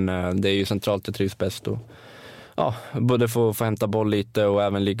sådär. Men det är ju centralt, det trivs bäst. Och, både få hämta boll lite och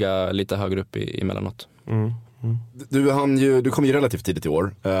även ligga lite högre upp emellanåt. Du kom ju relativt tidigt i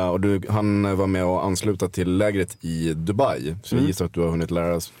år, och han var med och ansluta till lägret i Dubai. Så jag gissar att du har hunnit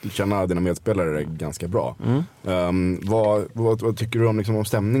lära känna dina medspelare ganska bra. Vad tycker du om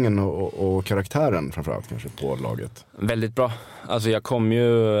stämningen och karaktären framförallt kanske på laget? Väldigt bra. Alltså jag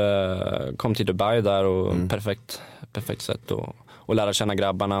kom till Dubai där och perfekt sätt och lära känna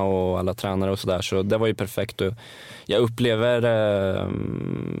grabbarna och alla tränare och sådär. Så det var ju perfekt. Och jag upplever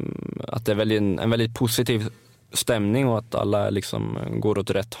att det är en väldigt positiv stämning och att alla liksom går åt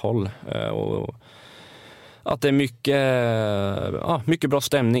rätt håll. Och att det är mycket bra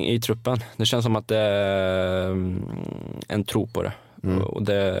stämning i truppen. Det känns som att det är en tro på det. Och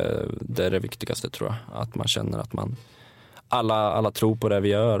det är det viktigaste, tror jag. Att man känner att alla tror på det vi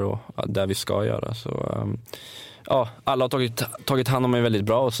gör och det vi ska göra. Så alla har tagit hand om mig väldigt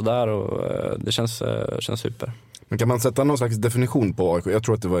bra och sådär, och det känns super. Men kan man sätta någon slags definition på AIK? Jag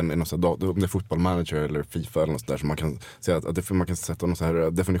tror att det var om det är fotbollmanager eller FIFA eller något där, så man kan säga att man kan sätta någon så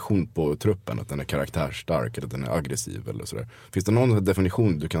här definition på truppen, att den är karaktärstark eller att den är aggressiv eller sådär. Finns det någon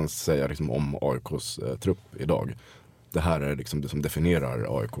definition du kan säga liksom om AIKs trupp idag? Det här är liksom det som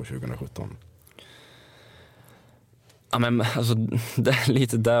definierar AIK 2017. Ja, men alltså, det är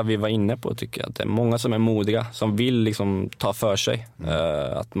lite där vi var inne på, tycker jag. Att det är många som är modiga, som vill liksom ta för sig.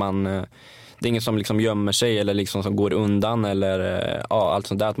 Att man, det är ingen som liksom gömmer sig eller liksom som går undan eller allt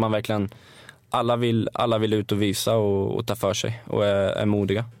sånt där. Att man verkligen, alla vill ut och visa och ta för sig och är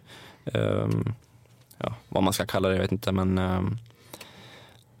modiga. Vad man ska kalla det, jag vet inte, men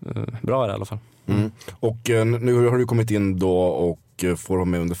bra är det i alla fall. Och nu har du kommit in då och får vara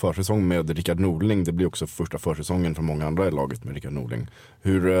med under försäsong med Rickard Norling. Det blir också första försäsongen för många andra i laget med Rickard Norling.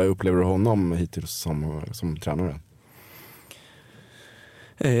 Hur upplever du honom hittills som tränare?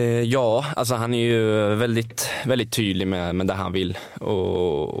 Alltså han är ju väldigt, väldigt tydlig med det han vill,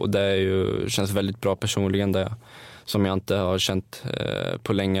 och det är ju, känns väldigt bra personligen. som jag inte har känt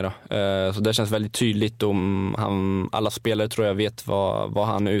på länge då. Så det känns väldigt tydligt och alla spelare tror jag vet vad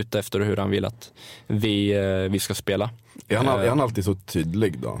han är ute efter och hur han vill att vi ska spela. Är han alltid så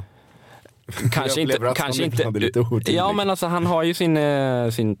tydlig då? Kanske inte. Ja, men alltså han har ju sin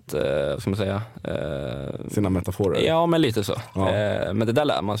ska man säga, sina metaforer. Ja, men lite så. Ja. Men det där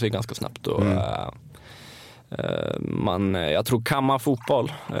lär man sig ganska snabbt och jag tror kan man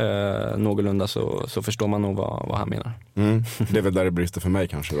fotboll någorlunda så förstår man nog vad han menar. Det är väl där det brister för mig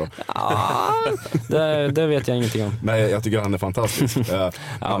kanske då. Ja, det vet jag ingenting om. Nej, jag tycker han är fantastisk.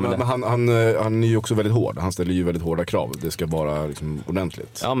 Men han är ju också väldigt hård. Han ställer ju väldigt hårda krav. Det ska vara liksom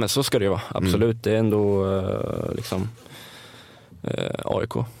ordentligt. Ja, men så ska det ju vara. Absolut. Det är ändå liksom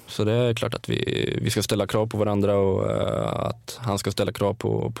AIK. Så det är klart att vi ska ställa krav på varandra och att han ska ställa krav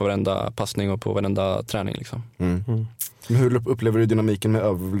på varenda passning och på varenda träning liksom. Men hur upplever du dynamiken med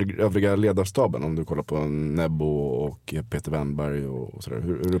övriga ledarstaben om du kollar på Nebbo och Peter Wennberg och sådär?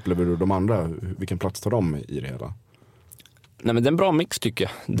 Hur upplever du de andra? Vilken plats tar de i det hela? Nej, men det är en bra mix tycker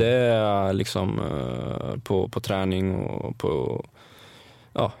jag. Det är liksom på träning och på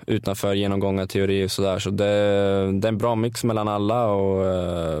utanför genomgångar, teori och sådär. Så det är en bra mix mellan alla och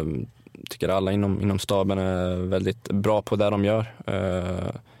tycker alla inom staben är väldigt bra på det de gör.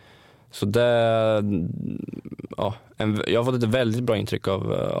 Så det jag har fått ett väldigt bra intryck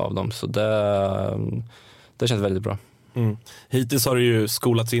av dem, så det känns väldigt bra. Hittills har du ju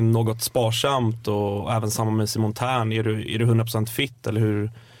skolats in något sparsamt och även samma med Simon Tern. Är du 100% fit eller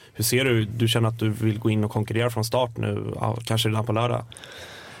hur ser du känner att du vill gå in och konkurrera från start nu, kanske redan på lördag?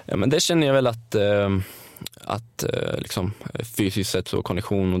 Ja, men det känner jag väl att liksom fysiskt sett och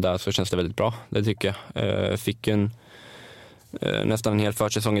kondition och där så känns det väldigt bra. Det tycker jag. Fick nästan en hel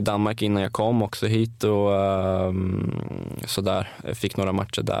försäsong i Danmark innan jag kom också hit och sådär. Fick några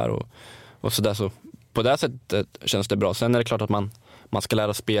matcher där och sådär, så på det sättet känns det bra. Sen är det klart att man ska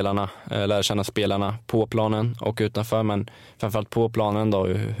lära känna spelarna på planen och utanför, men framförallt på planen då,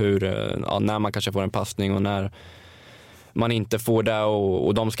 när man kanske får en passning och när man inte får det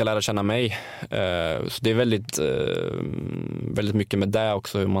och de ska lära känna mig. Så det är väldigt mycket med det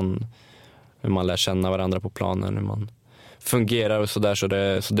också, hur man lär känna varandra på planen, hur man fungerar och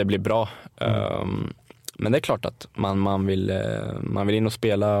sådär, så det blir bra. Men det är klart att man vill in och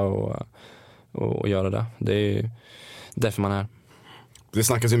spela och göra det. Det är därför man är här. Det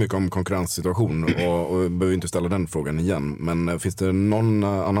snackas ju mycket om konkurrenssituation och behöver inte ställa den frågan igen. Men finns det någon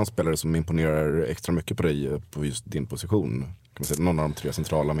annan spelare som imponerar extra mycket på dig på just din position? Kan man säga någon av de 3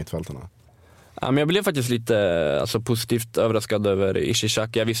 centrala mittfältarna? Ja, men jag blev faktiskt lite positivt överraskad över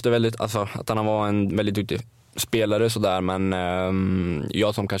Ishizaki. Jag visste att han var en väldigt duktig spelare sådär, men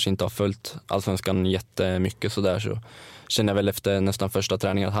jag som kanske inte har följt allsvenskan jättemycket sådär, så känner jag väl efter nästan första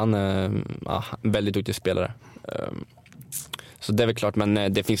träningen att han är en väldigt duktig spelare. Så det är väl klart,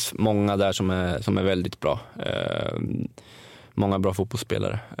 men det finns många där som är väldigt bra. Många bra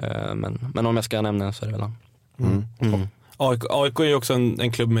fotbollsspelare. Men om jag ska nämna en så är det väl han. AIK är ju också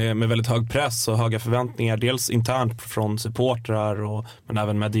en klubb med väldigt hög press och höga förväntningar. Dels internt från supportrar men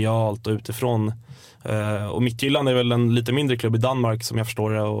även medialt och utifrån. Och Midtjylland är väl en lite mindre klubb i Danmark som jag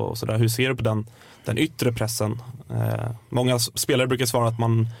förstår det. Och sådär. Hur ser du på den yttre pressen? Många spelare brukar svara att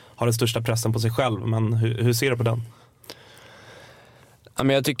man har den största pressen på sig själv. Men hur ser du på den? Ja,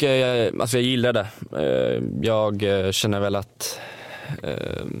 men jag tycker jag gillar det. Jag känner väl att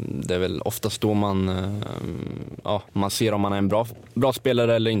det är väl oftast då man ser om man är en bra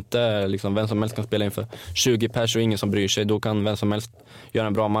spelare eller inte. Liksom, vem som helst kan spela inför 20 pers och ingen som bryr sig. Då kan vem som helst göra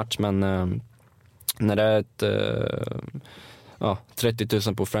en bra match. Men när det är 30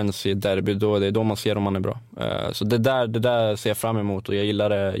 000 på Friends i derby, det är då man ser om man är bra. Så det där ser jag fram emot och jag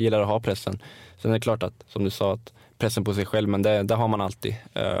gillar att ha pressen. Sen är det klart att, som du sa, att pressen på sig själv, men det har man alltid.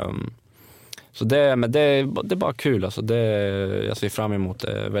 Så det är bara kul. Alltså jag ser fram emot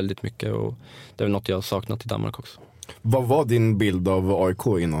det väldigt mycket och det är väl något jag har saknat i Danmark också. Vad var din bild av AIK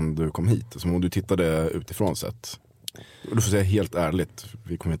innan du kom hit? Som om du tittade utifrån sett. Du får säga helt ärligt,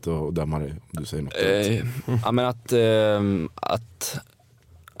 vi kommer inte att döma dig om du säger något. Ja, men att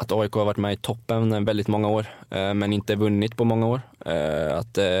AIK har varit med i toppen väldigt många år, men inte vunnit på många år.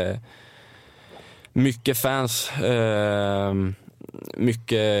 Att mycket fans,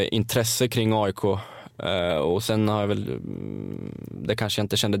 mycket intresse kring AIK. Och sen har jag väl, det kanske jag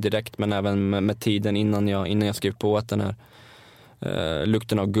inte kände direkt, men även med tiden innan jag skrev på att den här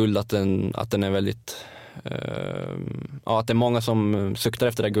lukten av guld, att den är väldigt, att det är många som suktar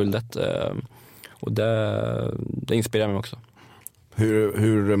efter det guldet. Och det inspirerar mig också.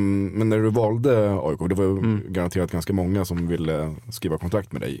 Men när du valde AIK, det var garanterat ganska många som ville skriva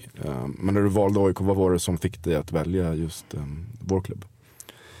kontrakt med dig. Men när du valde AIK, vad var det som fick dig att välja just vår klubb?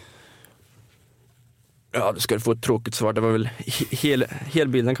 Ja, du ska få ett tråkigt svar. Det var väl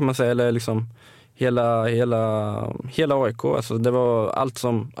helbilden kan man säga, eller liksom hela AIK. Alltså det var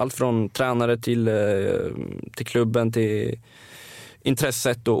allt från tränare till klubben, till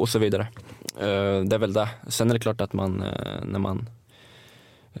intresset och så vidare. Det är väl det. Sen är det klart att när man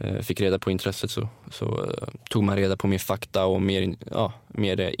fick reda på intresset så tog man reda på mer fakta och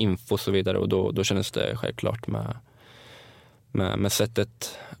mer info och så vidare, och då kändes det självklart med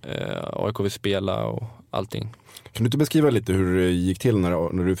sättet AIK vill spela och allting. Kan du inte beskriva lite hur det gick till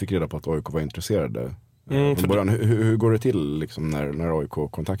när du fick reda på att AIK var intresserade? Hur går det till liksom, när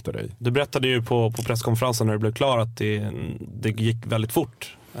AIK kontaktar dig? Du berättade ju på presskonferensen när det blev klart att det gick väldigt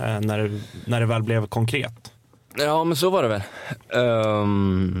fort när det väl blev konkret. Ja, men så var det väl.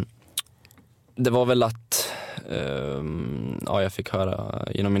 Det var väl att jag fick höra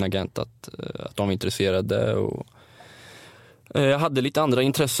genom min agent att de var intresserade, och jag hade lite andra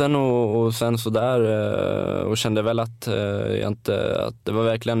intressen och sen så där, och kände väl att det var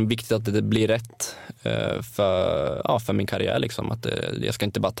verkligen viktigt att det blir rätt för min karriär liksom, att jag ska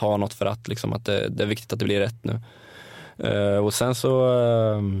inte bara ta något för att liksom, att det är viktigt att det blir rätt nu. Och sen så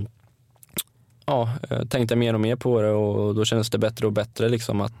tänkte jag mer och mer på det, och då kändes det bättre och bättre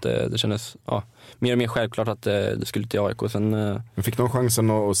liksom, att det kändes mer och mer självklart att det skulle till AIK. Men fick någon chansen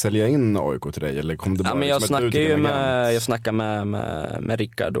att sälja in AIK till dig, eller kom det bara men jag snackade med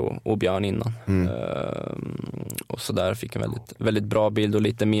Rickard och Björn innan. Och så där fick en väldigt, väldigt bra bild och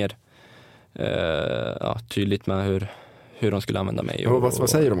lite mer tydligt med hur de skulle använda mig. Vad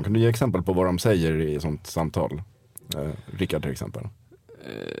säger de? Kan du ge exempel på vad de säger i sånt samtal? Rickard till exempel.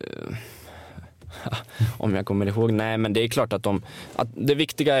 Om jag kommer ihåg. Nej, men det är klart att det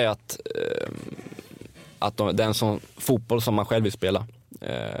viktiga är att det är en sån fotboll som man själv vill spela,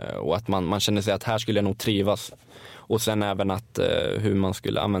 och att man känner sig att här skulle jag nog trivas, och sen även att hur man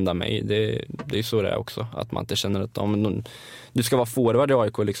skulle använda mig, det är så det är också, att man inte känner att du ska vara forward i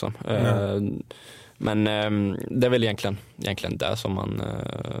AIK liksom. Men det är väl egentligen det som man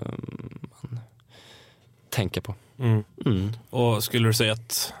tänker på. Och skulle du säga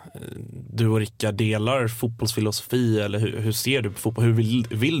att du och Rickard delar fotbollsfilosofi, eller hur ser du på fotboll? Hur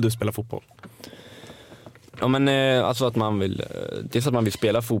vill du spela fotboll? Ja, men alltså att man vill, dels att man vill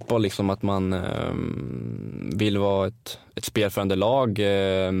spela fotboll liksom, att man vill vara ett spelförande lag,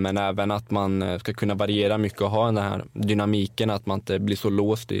 men även att man ska kunna variera mycket och ha den här dynamiken, att man inte blir så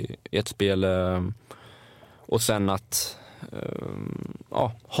låst i ett spel, och sen att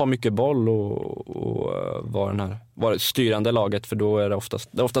ha mycket boll och vara styrande laget, för då är det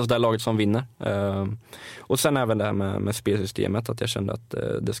oftast det laget som vinner. Och sen även det här med spelsystemet, att jag kände att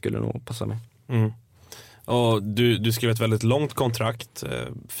det skulle nog passa mig. Och du skrev ett väldigt långt kontrakt,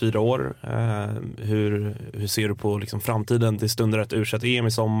 4 år. Hur ser du på liksom framtiden? Det stunder ett U21-EM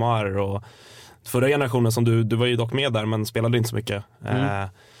i sommar, och förra generationen som du var ju dock med där, men spelade inte så mycket.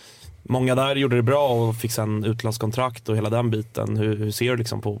 Många där gjorde det bra och fick sen utlandskontrakt och hela den biten. Hur ser du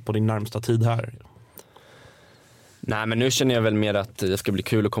liksom på din närmsta tid här? Nej, men nu känner jag väl mer att det ska bli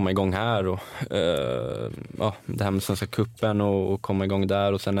kul att komma igång här, och det här med Svenska cupen och komma igång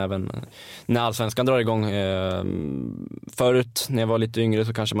där, och sen även när Allsvenskan drar igång. Förut när jag var lite yngre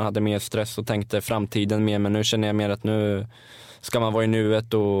så kanske man hade mer stress och tänkte framtiden mer, men nu känner jag mer att nu ska man vara i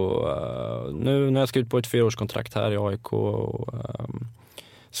nuet, och nu när jag ska ut på ett 4-årskontrakt här i AIK, och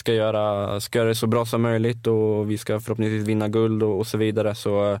ska göra det så bra som möjligt, och vi ska förhoppningsvis vinna guld och så vidare.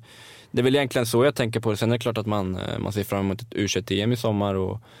 Så det är väl egentligen så jag tänker på det. Sen är det klart att man ser fram emot ett U21-EM i sommar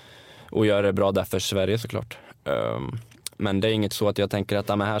och gör det bra där för Sverige såklart. Men det är inget så att jag tänker att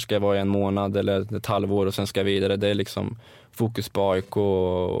här ska jag vara i 1 månad eller ett halvår och sen ska jag vidare. Det är liksom fokus på AIK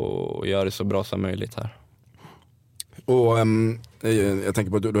och göra det så bra som möjligt här. Och jag tänker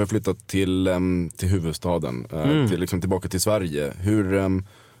på att du har flyttat till huvudstaden, tillbaka till Sverige.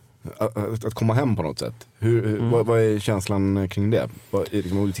 Att komma hem på något sätt. Vad är känslan kring det?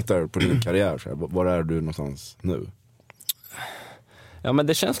 Om du tittar på din karriär, så här, var är du någonstans nu? Ja, men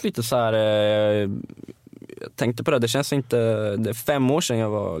det känns lite så här. Jag tänkte på det. Det känns inte. Det är 5 år sedan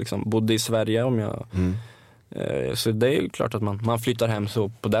jag bodde i Sverige, så det är ju klart att man flyttar hem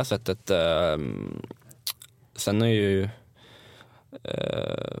så på det sättet. Sen är ju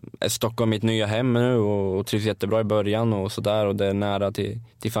Stockholm mitt nya hem nu, och trivs jättebra i början och sådär, och det är nära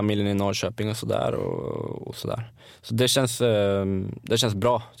till familjen i Norrköping och sådär, och sådär. Så det känns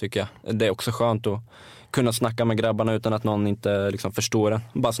bra, tycker jag. Det är också skönt att kunna snacka med grabbarna utan att någon inte liksom förstår den.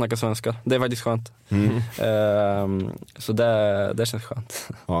 Bara snacka svenska. Det är faktiskt skönt. Så det känns skönt.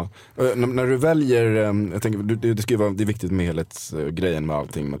 Ja. När du väljer, jag tänker, det ska ju vara, det är viktigt med helhetsgrejen med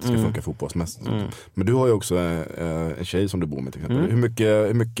allting, med att det ska funka fotbollsmässigt. Men du har ju också en tjej som du bor med till exempel.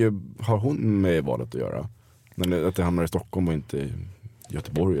 Hur mycket har hon med i valet att göra? Att det hamnar i Stockholm och inte i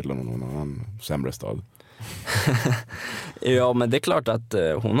Göteborg eller någon annan sämre stad? Ja, men det är klart att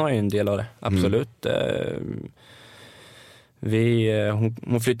hon har ju en del av det, absolut.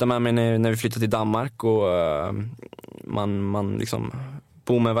 Hon flyttade med mig när vi flyttade till Danmark och man liksom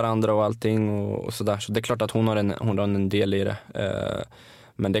bor med varandra och allting och sådär. Så det är klart att hon har en del i det.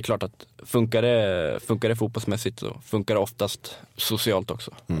 Men det är klart att funkar det fotbollsmässigt så funkar det oftast socialt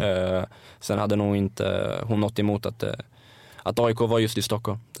också. Sen hade nog inte hon något emot att AIK var just i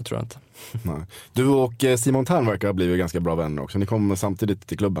Stockholm, det tror jag inte. Nej. Du och Simon Thern verkar ha blivit ganska bra vänner också. Ni kom samtidigt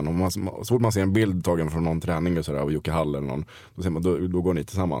till klubben. Och så fort man ser en bild tagen från någon träning och sådär, av Jocke Hall eller någon, då, ser man, då går ni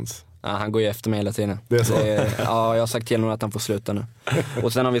tillsammans. Ja, han går ju efter mig hela tiden. Det är så? Ja, jag har sagt till honom att han får sluta nu.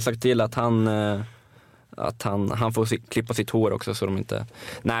 Och sen har vi sagt till att han får klippa sitt hår också så de inte...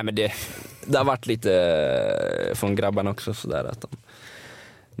 Nej, men det har varit lite från grabbarna också sådär att de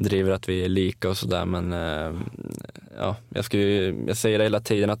driver att vi är lika och sådär, men ja, jag säger det hela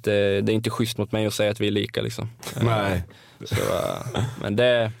tiden att det är inte schysst mot mig att säga att vi är lika liksom. Nej. Så, men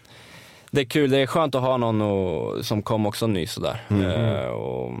det är kul, det är skönt att ha någon som kom också ny sådär.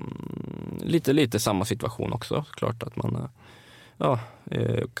 Och lite samma situation också, klart att man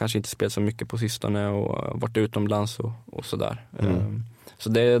kanske inte spelat så mycket på sistone och varit utomlands och sådär. Så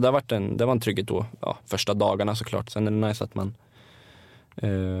det var en trygghet då, första dagarna såklart. Sen är det nice att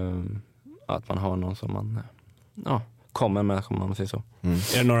man har någon som man kommer med, om man säger så.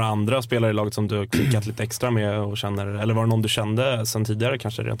 Är det några andra spelare i laget som du har klickat lite extra med och känner, eller var det någon du kände sen tidigare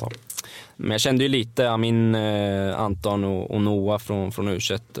kanske rent av? Men jag kände ju lite Amin, Anton och Noah från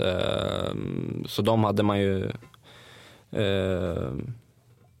U21, så de hade man ju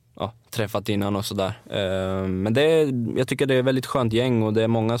träffat innan och sådär. Men jag tycker det är ett väldigt skönt gäng och det är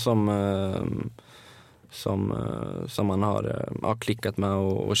många som man har klickat med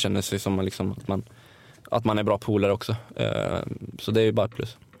och känner sig som liksom att man är bra polare också. Så det är ju bara ett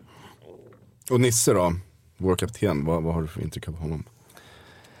plus. Och Nisse då, vår kapten, vad har du för intryck av honom?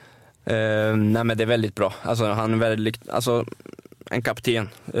 Nej, men det är väldigt bra. Alltså han är väldigt en kapten.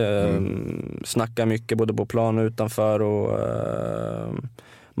 Snackar mycket både på plan och utanför och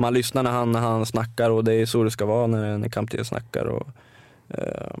man lyssnar när han snackar och det är så det ska vara när en kapten snackar och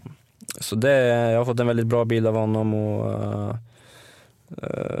så jag har fått en väldigt bra bild av honom och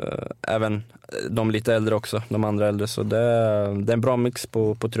även de lite äldre också, de andra äldre, så det är en bra mix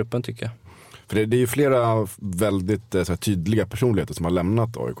på truppen tycker jag. För det är ju flera väldigt så här, tydliga personligheter som har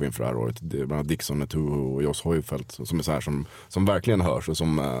lämnat AIK inför det här året. Det är bland annat Dixon, Netu och Jos Højfeldt som är så här som verkligen hörs och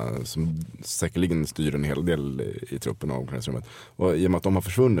som säkerligen styr en hel del i truppen och omklädningsrummet. Och i och med att de har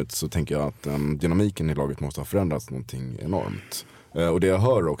försvunnit så tänker jag att dynamiken i laget måste ha förändrats någonting enormt. Och det jag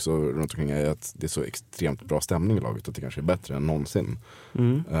hör också runt omkring är att det är så extremt bra stämning i laget att det kanske är bättre än någonsin.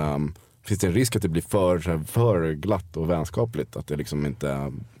 Finns det en risk att det blir för glatt och vänskapligt, att det liksom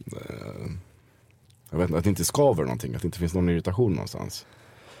inte jag vet inte, att det inte skaver någonting, att det inte finns någon irritation någonstans?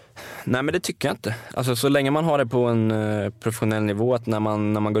 Nej, men det tycker jag inte. Alltså så länge man har det på en professionell nivå, att när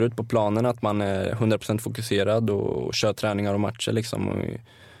man går ut på planen att man är 100% fokuserad och kör träningar och matcher liksom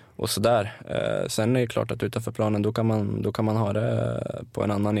och sådär. Sen är det klart att utanför planen då kan man ha det på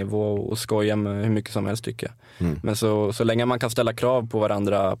en annan nivå och skoja med hur mycket som helst tycker jag. Men så länge man kan ställa krav på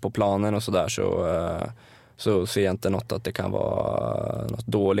varandra på planen och sådär så ser jag inte något att det kan vara något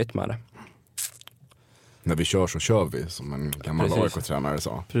dåligt med det. När vi kör så kör vi, som en gammal AIK-tränare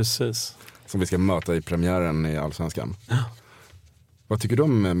sa. Precis. Som vi ska möta i premiären i Allsvenskan. Vad tycker du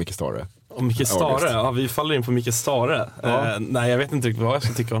om Micke Stare? Om Micke Stare? Ja, vi faller in på Micke Stare. Nej, jag vet inte riktigt vad jag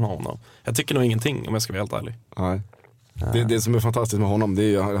ska tycka om honom. Jag tycker nog ingenting, om jag ska vara helt ärlig. Nej. Det som är fantastiskt med honom, det är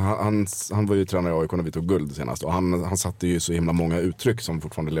ju, han var ju tränare i AIK när vi tog guld senast. Och han satte ju så himla många uttryck som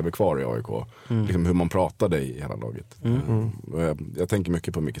fortfarande lever kvar i AIK. Liksom hur man pratade i hela laget. Jag tänker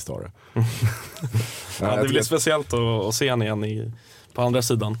mycket på Micke Stare. Det blir speciellt att se han igen på andra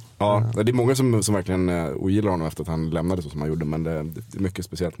sidan. Ja, det är många som verkligen ogillar honom efter att han lämnade så som han gjorde. Men det är mycket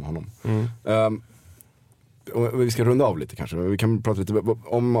speciellt med honom. Och vi ska runda av lite kanske. Vi kan prata lite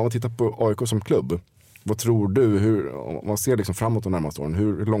om man tittar på AIK som klubb. Vad tror du, om man ser liksom framåt de närmaste åren,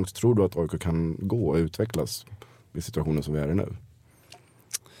 hur långt tror du att AIK kan gå och utvecklas i situationen som vi är i nu?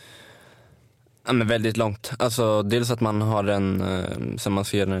 Ja, men väldigt långt. Alltså, dels att man har sen man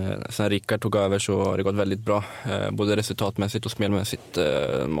ser sen Rickard tog över så har det gått väldigt bra. Både resultatmässigt och spelmässigt.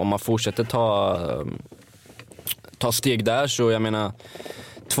 Om man fortsätter ta ta steg där. Så jag menar,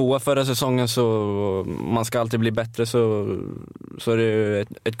 2 förra säsongen, så man ska alltid bli bättre, så är det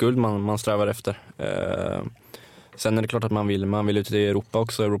ett guld man strävar efter. Sen är det klart att man vill ut i Europa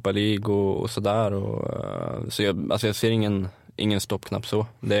också, Europa League och sådär. Så jag ser ingen stoppknapp så.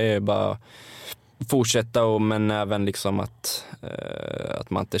 Det är bara fortsätta, men även liksom att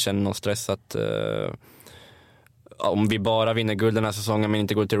man inte känner någon stress att om vi bara vinner guld den här säsongen men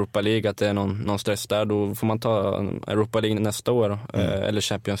inte går till Europa League, att det är någon stress där, då får man ta Europa League nästa år eller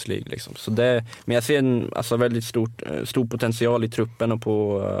Champions League liksom. Så men jag ser en väldigt stor potential i truppen och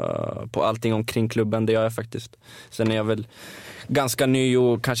på allting omkring klubben, det gör jag faktiskt. Sen är jag väl ganska ny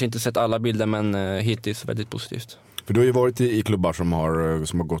och kanske inte sett alla bilder, men hittills väldigt positivt. För du har ju varit i klubbar som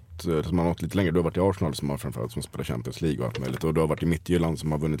har nått lite längre. Du har varit i Arsenal som har framförallt som spelar Champions League och allt möjligt. Och du har varit i Midtjylland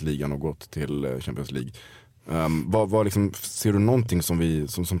som har vunnit ligan och gått till Champions League. Vad liksom, ser du någonting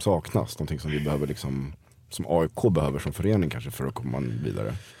som saknas? Någonting som vi behöver liksom, som AIK behöver som förening kanske för att komma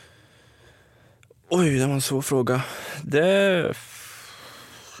vidare? Oj, det var en svår fråga. Jag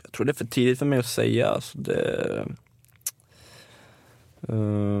tror det är för tidigt för mig att säga. Alltså det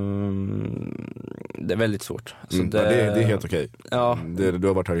är väldigt svårt. Alltså det är helt okej. Ja. Du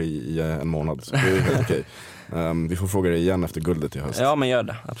har varit här i en månad, så det är helt okej. Vi får fråga dig igen efter guldet i höst. Ja, men gör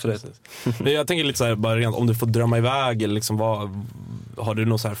det, absolut. Jag tänker lite så här, bara rent, om du får drömma iväg, eller liksom, har du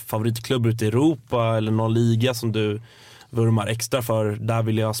någon så här favoritklubb ute i Europa eller någon liga som du vurmar extra för? Där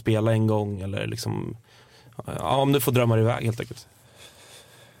vill jag spela en gång, eller liksom, om du får drömma iväg helt enkelt.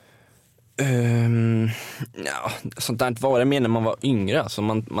 Sånt där inte var det mer när man var yngre. Alltså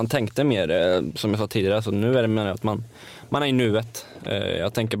man tänkte mer, som jag sa tidigare, alltså nu är det mer att man är i nuet.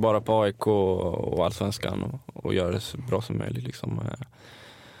 Jag tänker bara på AIK och Allsvenskan och göra det så bra som möjligt liksom.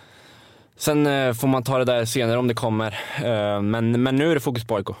 Sen får man ta det där senare om det kommer. Men nu är det fokus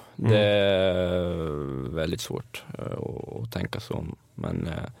på AIK. Det är väldigt svårt att tänka så. Men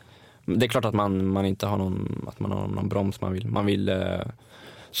det är klart att man inte har någon broms. Man vill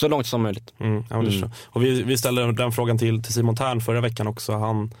så långt som möjligt. Och vi ställde den frågan till Simon Tern förra veckan också.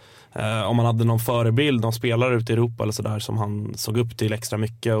 Om han hade någon förebild, någon spelare ute i Europa eller sådär som han såg upp till extra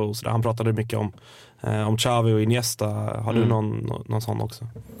mycket och sådär. Han pratade mycket om Xavi och Iniesta. Har du någon sån också?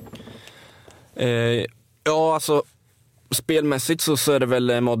 Ja, alltså spelmässigt så är det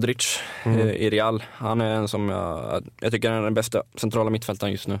väl Modric i Real. Han är en som jag tycker är den bästa centrala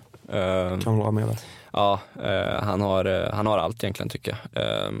mittfältaren just nu. Kan vara med där. Ja, han har allt egentligen tycker jag.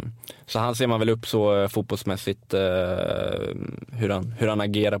 Så han ser man väl upp så fotbollsmässigt, hur han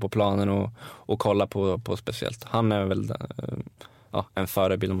agerar på planen och kollar på speciellt. Han är väl en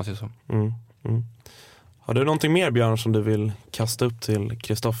förebild om man säger så. Har du någonting mer, Björn, som du vill kasta upp till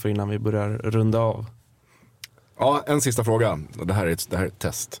Kristoffer innan vi börjar runda av? Ja, en sista fråga. Det här är ett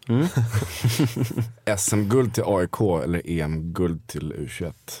test. SM-guld till AIK eller EM-guld till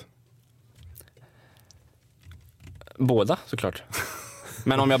U21? Båda, såklart.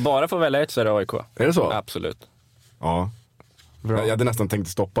 Men om jag bara får välja ett så är det AIK. Är det så? Absolut. Ja. Bra. Jag hade nästan tänkt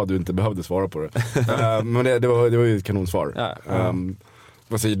stoppa, du inte behövde svara på det. Men det var ju ett kanonsvar. Ja.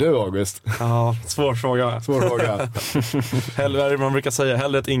 Vad säger du, August? Ja, svår fråga. Hellre, man brukar säga,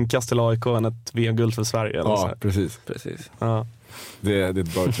 hellre ett inkast till AIK än ett VM-guld för Sverige. Eller ja, precis. Ja. Det är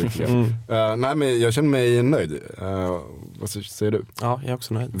ett bra uttryck. Nej, men jag känner mig nöjd. Vad säger du? Ja, jag är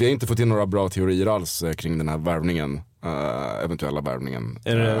också nöjd. Vi har inte fått in några bra teorier alls kring den här värvningen. Eventuella värvningen.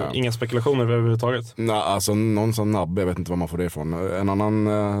 Är det inga spekulationer överhuvudtaget? Nej, alltså någon sån nabbe, jag vet inte var man får det ifrån. En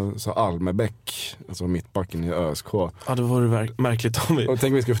annan så Almebäck, alltså mittbacken i ÖSK. Ja, det vore märkligt om vi... Och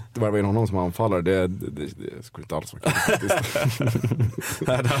tänk vi skulle värva in honom som anfallare. Det skulle inte alls vara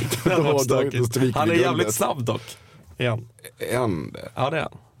kul. Han är jävligt snabb dock. Igen. En det? Ja, det är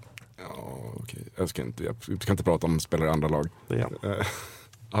han. Ja, okej. Jag ska inte prata om spelare i andra lag. Det är han.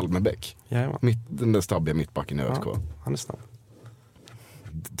 Almebäck. Den där stabbiga mittbacken i ÖSK. Ja, han är snabb.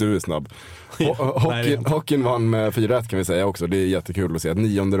 Du är snabb. Hockeyn vann med 4-1 kan vi säga också. Det är jättekul att se.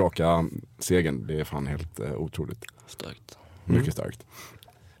 9:e raka segern. Det är fan helt otroligt. Starkt. Mycket starkt.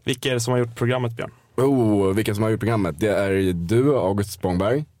 Vilka är det som har gjort programmet, Björn? Vilka som har gjort programmet? Det är du, August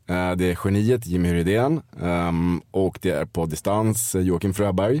Spångberg. Det är geniet Jimmy Rydén. Och det är på distans Joakim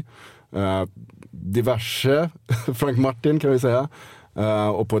Fröberg. Diverse Frank Martin kan vi säga.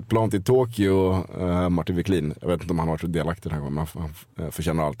 Och på ett plan till Tokyo Martin Wiklin. Jag vet inte om han har varit delaktig den här gången, men han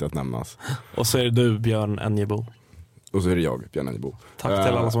förtjänar alltid att nämnas. Och så är det du, Björn Enjebo. Och så är det jag, Björn Enjebo. Tack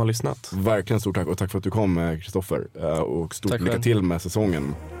till alla som har lyssnat. Verkligen stort tack, och tack för att du kom, Kristoffer. Och stort lycka till med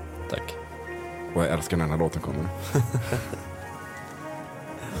säsongen. Tack. Och jag älskar när den här låten kommer.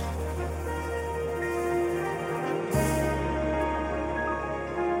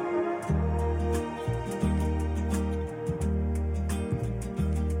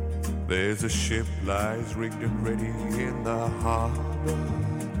 There's a ship lies rigged and ready in the harbor.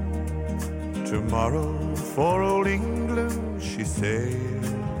 Tomorrow for old England she sails,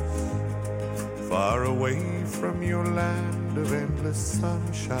 far away from your land of endless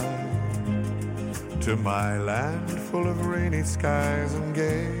sunshine, to my land full of rainy skies and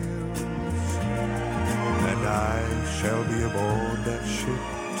gales. And I shall be aboard that ship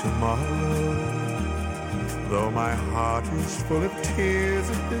tomorrow, though my heart is full of tears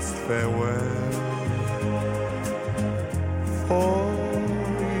at this farewell. For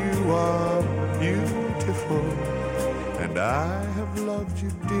you are beautiful, and I have loved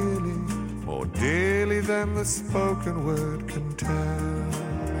you dearly, more dearly than the spoken word can tell.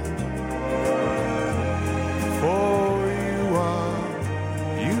 For you are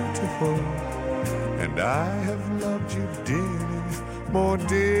beautiful, and I have loved you dearly, more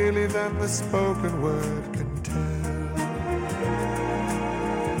dearly than the spoken word can tell.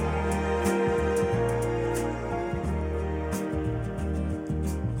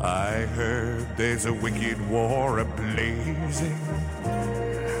 I heard there's a wicked war a-blazing,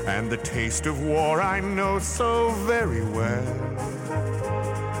 and the taste of war I know so very well.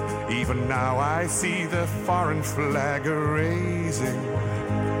 Even now I see the foreign flag a-raising,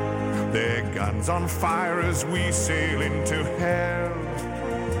 their guns on fire as we sail into hell.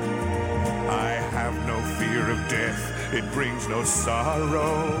 I have no fear of death, it brings no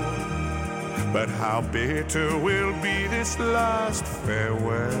sorrow, but how bitter will be this last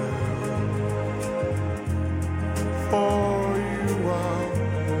farewell. For you are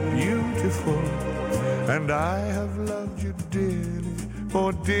beautiful, and I have loved you dearly,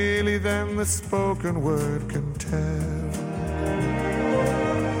 more dearly than the spoken word can tell.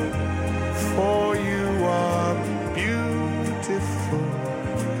 For you are beautiful,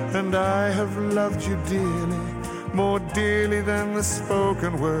 and I have loved you dearly, more dearly than the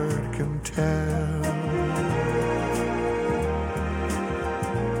spoken word can tell.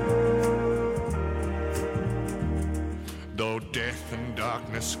 Though death and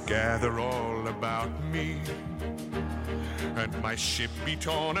darkness gather all about me, and my ship be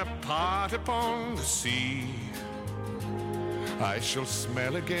torn apart upon the sea, I shall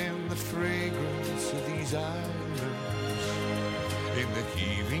smell again the fragrance of these islands, in the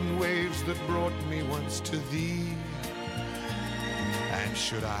heaving waves that brought me once to thee. And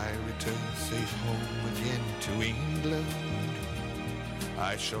should I return safe home again to England,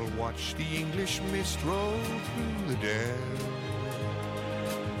 I shall watch the English mist roll through the dell.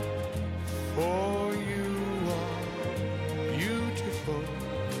 For you are beautiful,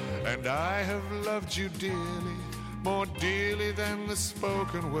 and I have loved you dearly, more dearly than the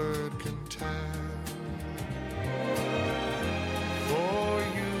spoken word can tell. For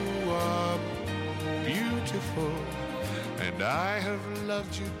you are beautiful, and I have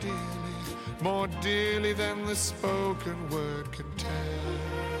loved you dearly, more dearly than the spoken word can tell.